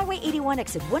 I-40 and Highway 81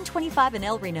 exit 125 in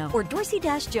El Reno. Or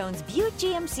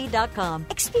Dorsey-JonesBuickGMC.com.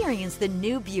 Experience the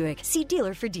new Buick. See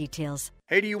dealer for details.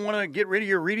 Hey, do you want to get rid of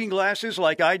your reading glasses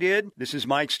like I did? This is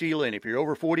Mike Steele, and if you're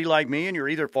over 40 like me and you're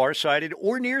either farsighted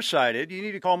or nearsighted, you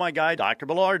need to call my guy, Dr.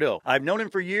 Bilardo. I've known him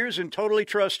for years and totally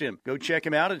trust him. Go check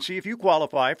him out and see if you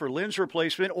qualify for lens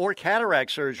replacement or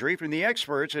cataract surgery from the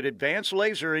experts at Advanced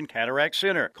Laser and Cataract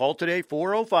Center. Call today,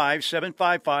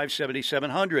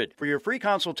 405-755-7700 for your free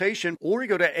consultation, or you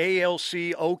go to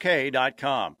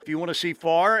alcok.com. If you want to see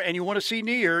far and you want to see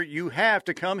near, you have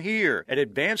to come here at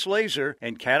Advanced Laser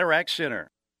and Cataract Center.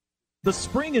 The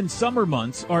spring and summer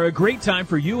months are a great time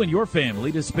for you and your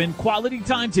family to spend quality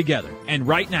time together. And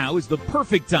right now is the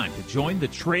perfect time to join the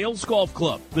Trails Golf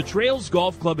Club. The Trails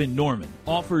Golf Club in Norman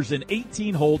offers an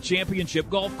 18-hole championship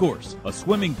golf course, a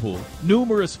swimming pool,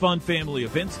 numerous fun family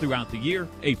events throughout the year,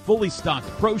 a fully stocked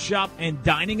pro shop, and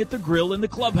dining at the grill in the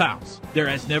clubhouse. There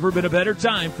has never been a better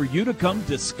time for you to come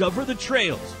discover the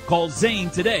trails. Call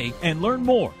Zane today and learn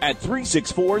more at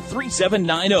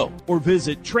 364-3790 or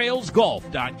visit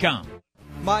trailsgolf.com.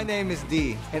 My name is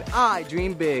Dee, and I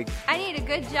dream big. I need a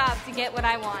good job to get what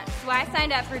I want, so I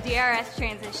signed up for DRS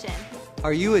Transition.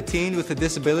 Are you a teen with a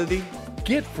disability?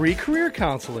 Get free career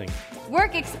counseling,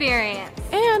 work experience,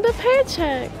 and a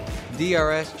paycheck.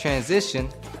 DRS Transition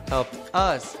helped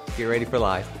us get ready for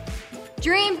life.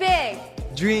 Dream big.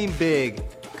 Dream big.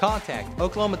 Contact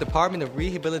Oklahoma Department of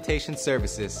Rehabilitation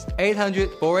Services,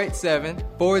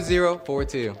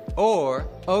 800-487-4042, or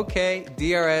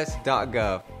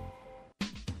okdrs.gov.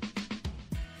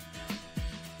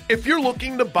 If you're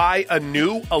looking to buy a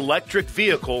new electric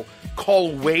vehicle,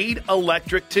 call Wade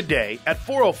Electric today at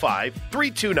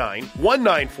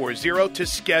 405-329-1940 to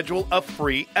schedule a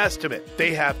free estimate.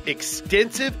 They have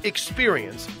extensive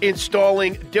experience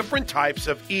installing different types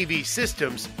of EV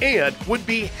systems and would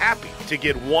be happy to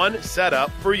get one set up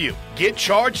for you. Get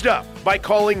charged up by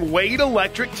calling Wade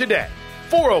Electric today,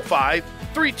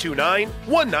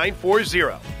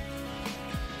 405-329-1940.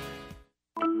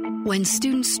 When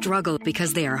students struggle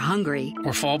because they are hungry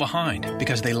or fall behind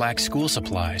because they lack school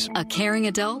supplies, a caring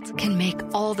adult can make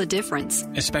all the difference.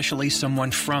 Especially someone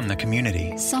from the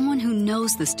community. Someone who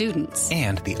knows the students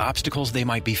and the obstacles they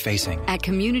might be facing. At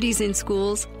Communities in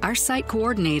Schools, our site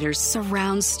coordinators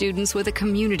surround students with a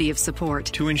community of support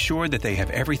to ensure that they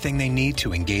have everything they need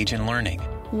to engage in learning.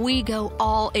 We go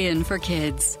all in for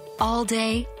kids, all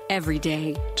day, every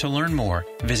day. To learn more,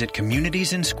 visit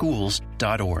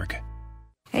communitiesinschools.org.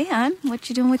 Hey, hon, what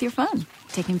you doing with your phone?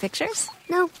 Taking pictures?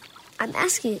 No, I'm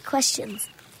asking it questions.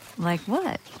 Like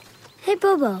what? Hey,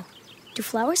 Bobo, do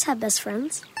flowers have best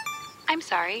friends? I'm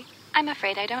sorry. I'm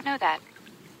afraid I don't know that.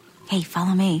 Hey,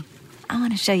 follow me. I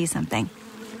want to show you something.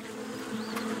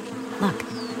 Look,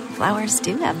 flowers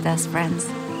do have best friends.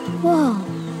 Whoa.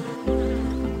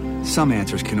 Some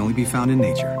answers can only be found in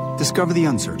nature. Discover the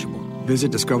unsearchable.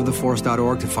 Visit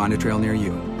discovertheforest.org to find a trail near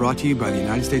you. Brought to you by the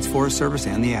United States Forest Service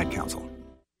and the Ad Council.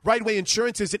 Right Way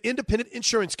Insurance is an independent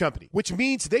insurance company, which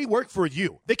means they work for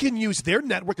you. They can use their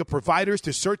network of providers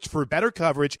to search for better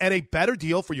coverage and a better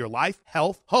deal for your life,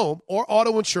 health, home, or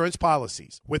auto insurance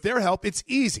policies. With their help, it's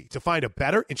easy to find a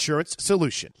better insurance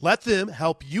solution. Let them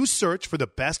help you search for the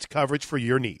best coverage for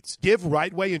your needs. Give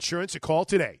Right Way Insurance a call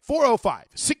today.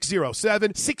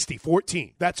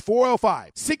 405-607-6014. That's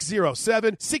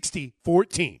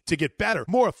 405-607-6014 to get better,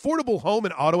 more affordable home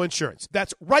and auto insurance.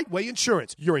 That's Right Way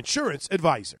Insurance, your insurance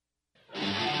advisor.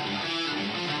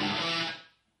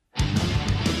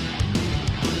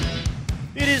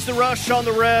 It is the Rush on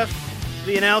the Ref.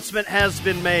 The announcement has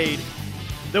been made.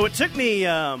 Though it took me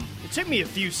a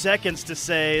few seconds to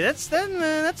say that's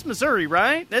Missouri,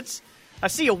 right? I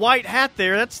see a white hat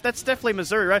there. That's definitely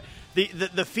Missouri, right?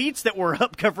 The feeds that were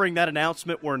up covering that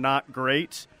announcement were not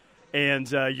great, and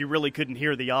you really couldn't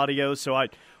hear the audio. So I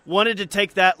wanted to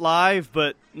take that live,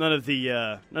 but none of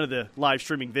the live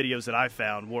streaming videos that I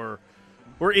found were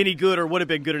any good or would have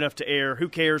been good enough to air. Who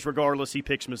cares? Regardless, he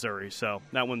picks Missouri, so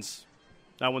that one's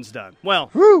done.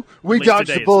 Well, we dodged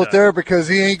the bullet there because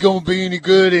he ain't gonna be any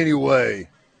good anyway.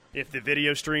 If the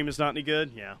video stream is not any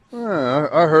good, yeah.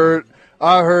 I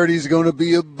heard he's gonna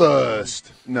be a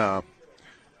bust. No,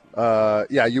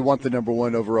 yeah, you want the number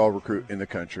one overall recruit in the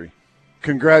country.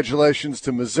 Congratulations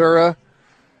to Missouri.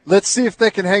 Let's see if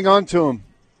they can hang on to him.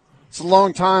 It's a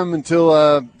long time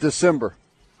until December.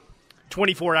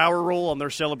 24-hour rule on their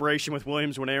celebration with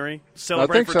Williams Nwaneri.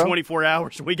 Celebrate for 24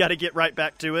 hours. We got to get right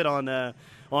back to it on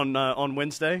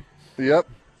Wednesday. Yep,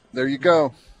 there you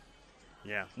go.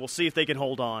 Yeah, we'll see if they can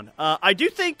hold on. I do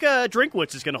think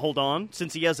Drinkwitz is going to hold on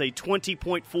since he has a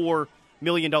 $20.4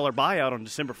 million buyout on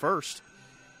December 1st.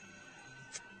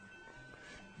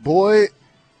 Boy,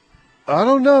 I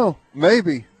don't know.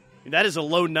 Maybe. That is a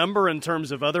low number in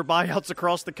terms of other buyouts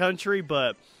across the country,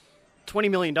 but $20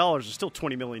 million is still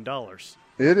 $20 million.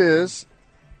 It is.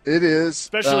 It is.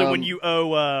 Especially when you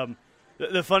owe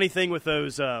the funny thing with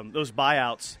those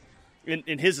buyouts,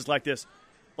 in his is like this.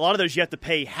 A lot of those you have to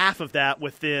pay half of that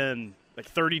within like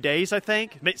 30 days, I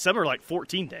think. Some are like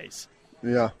 14 days.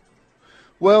 Yeah.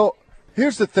 Well,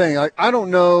 here's the thing. I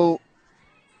don't know.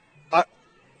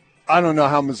 I don't know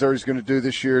how Missouri's going to do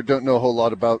this year. Don't know a whole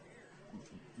lot about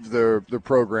their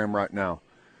program right now.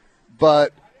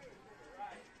 But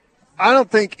I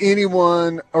don't think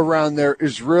anyone around there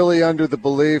is really under the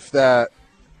belief that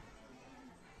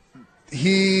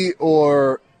he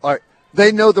or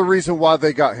they know the reason why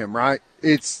they got him, right?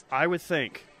 I would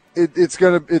think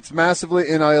it's massively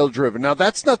NIL driven. Now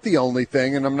that's not the only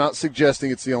thing, and I'm not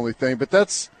suggesting it's the only thing, but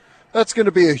that's going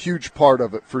to be a huge part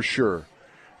of it for sure.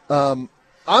 I'm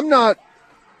not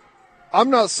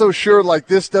so sure like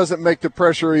this doesn't make the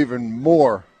pressure even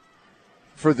more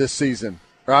for this season,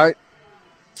 right?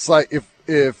 It's like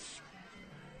if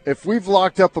we've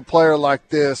locked up a player like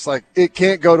this, like it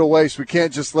can't go to waste. We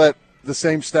can't just let the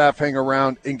same staff hang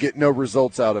around and get no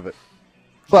results out of it.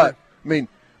 But I mean,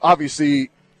 obviously,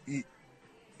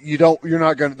 they're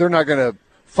not going to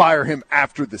fire him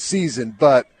after the season.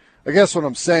 But I guess what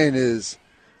I'm saying is,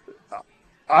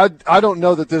 I don't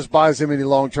know that this buys him any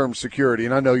long-term security,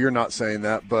 and I know you're not saying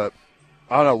that, but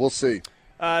I don't know. We'll see.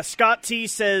 Scott T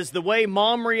says the way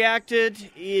Mom reacted,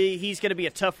 he's going to be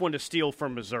a tough one to steal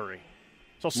from Missouri.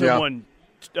 So someone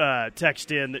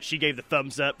texted in that she gave the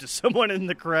thumbs up to someone in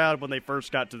the crowd when they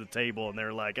first got to the table, and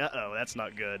they're like, uh-oh, that's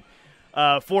not good.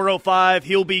 405,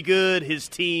 he'll be good. His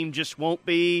team just won't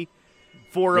be.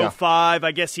 405,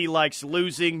 I guess he likes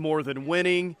losing more than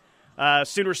winning.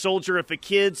 Sooner Soldier, if a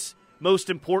kid's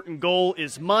most important goal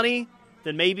is money,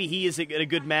 then maybe he is a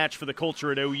good match for the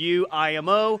culture at OU.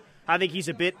 IMO, I think he's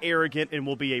a bit arrogant and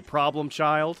will be a problem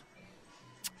child.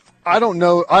 I don't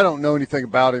know anything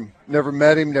about him. Never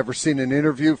met him, never seen an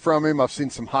interview from him. I've seen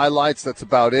some highlights. That's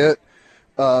about it.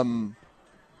 I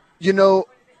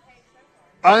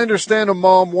understand a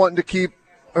mom wanting to keep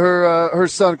her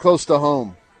son close to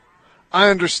home. I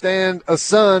understand a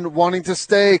son wanting to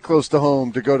stay close to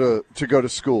home to go to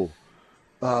school.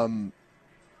 The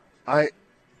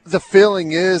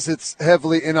feeling is it's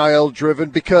heavily NIL driven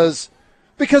because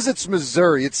it's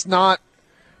Missouri. It's not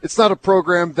a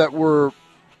program that we're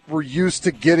used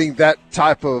to getting that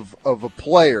type of a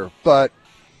player. But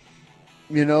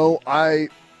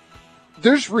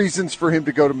there's reasons for him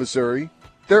to go to Missouri.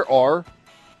 There are.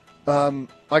 I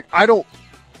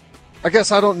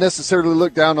guess I don't necessarily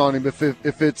look down on him if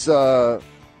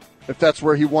that's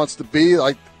where he wants to be.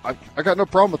 I got no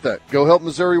problem with that. Go help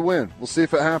Missouri win. We'll see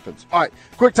if it happens. All right,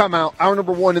 quick timeout. Hour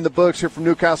number 1 in the books here from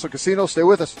Newcastle Casino. Stay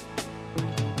with us.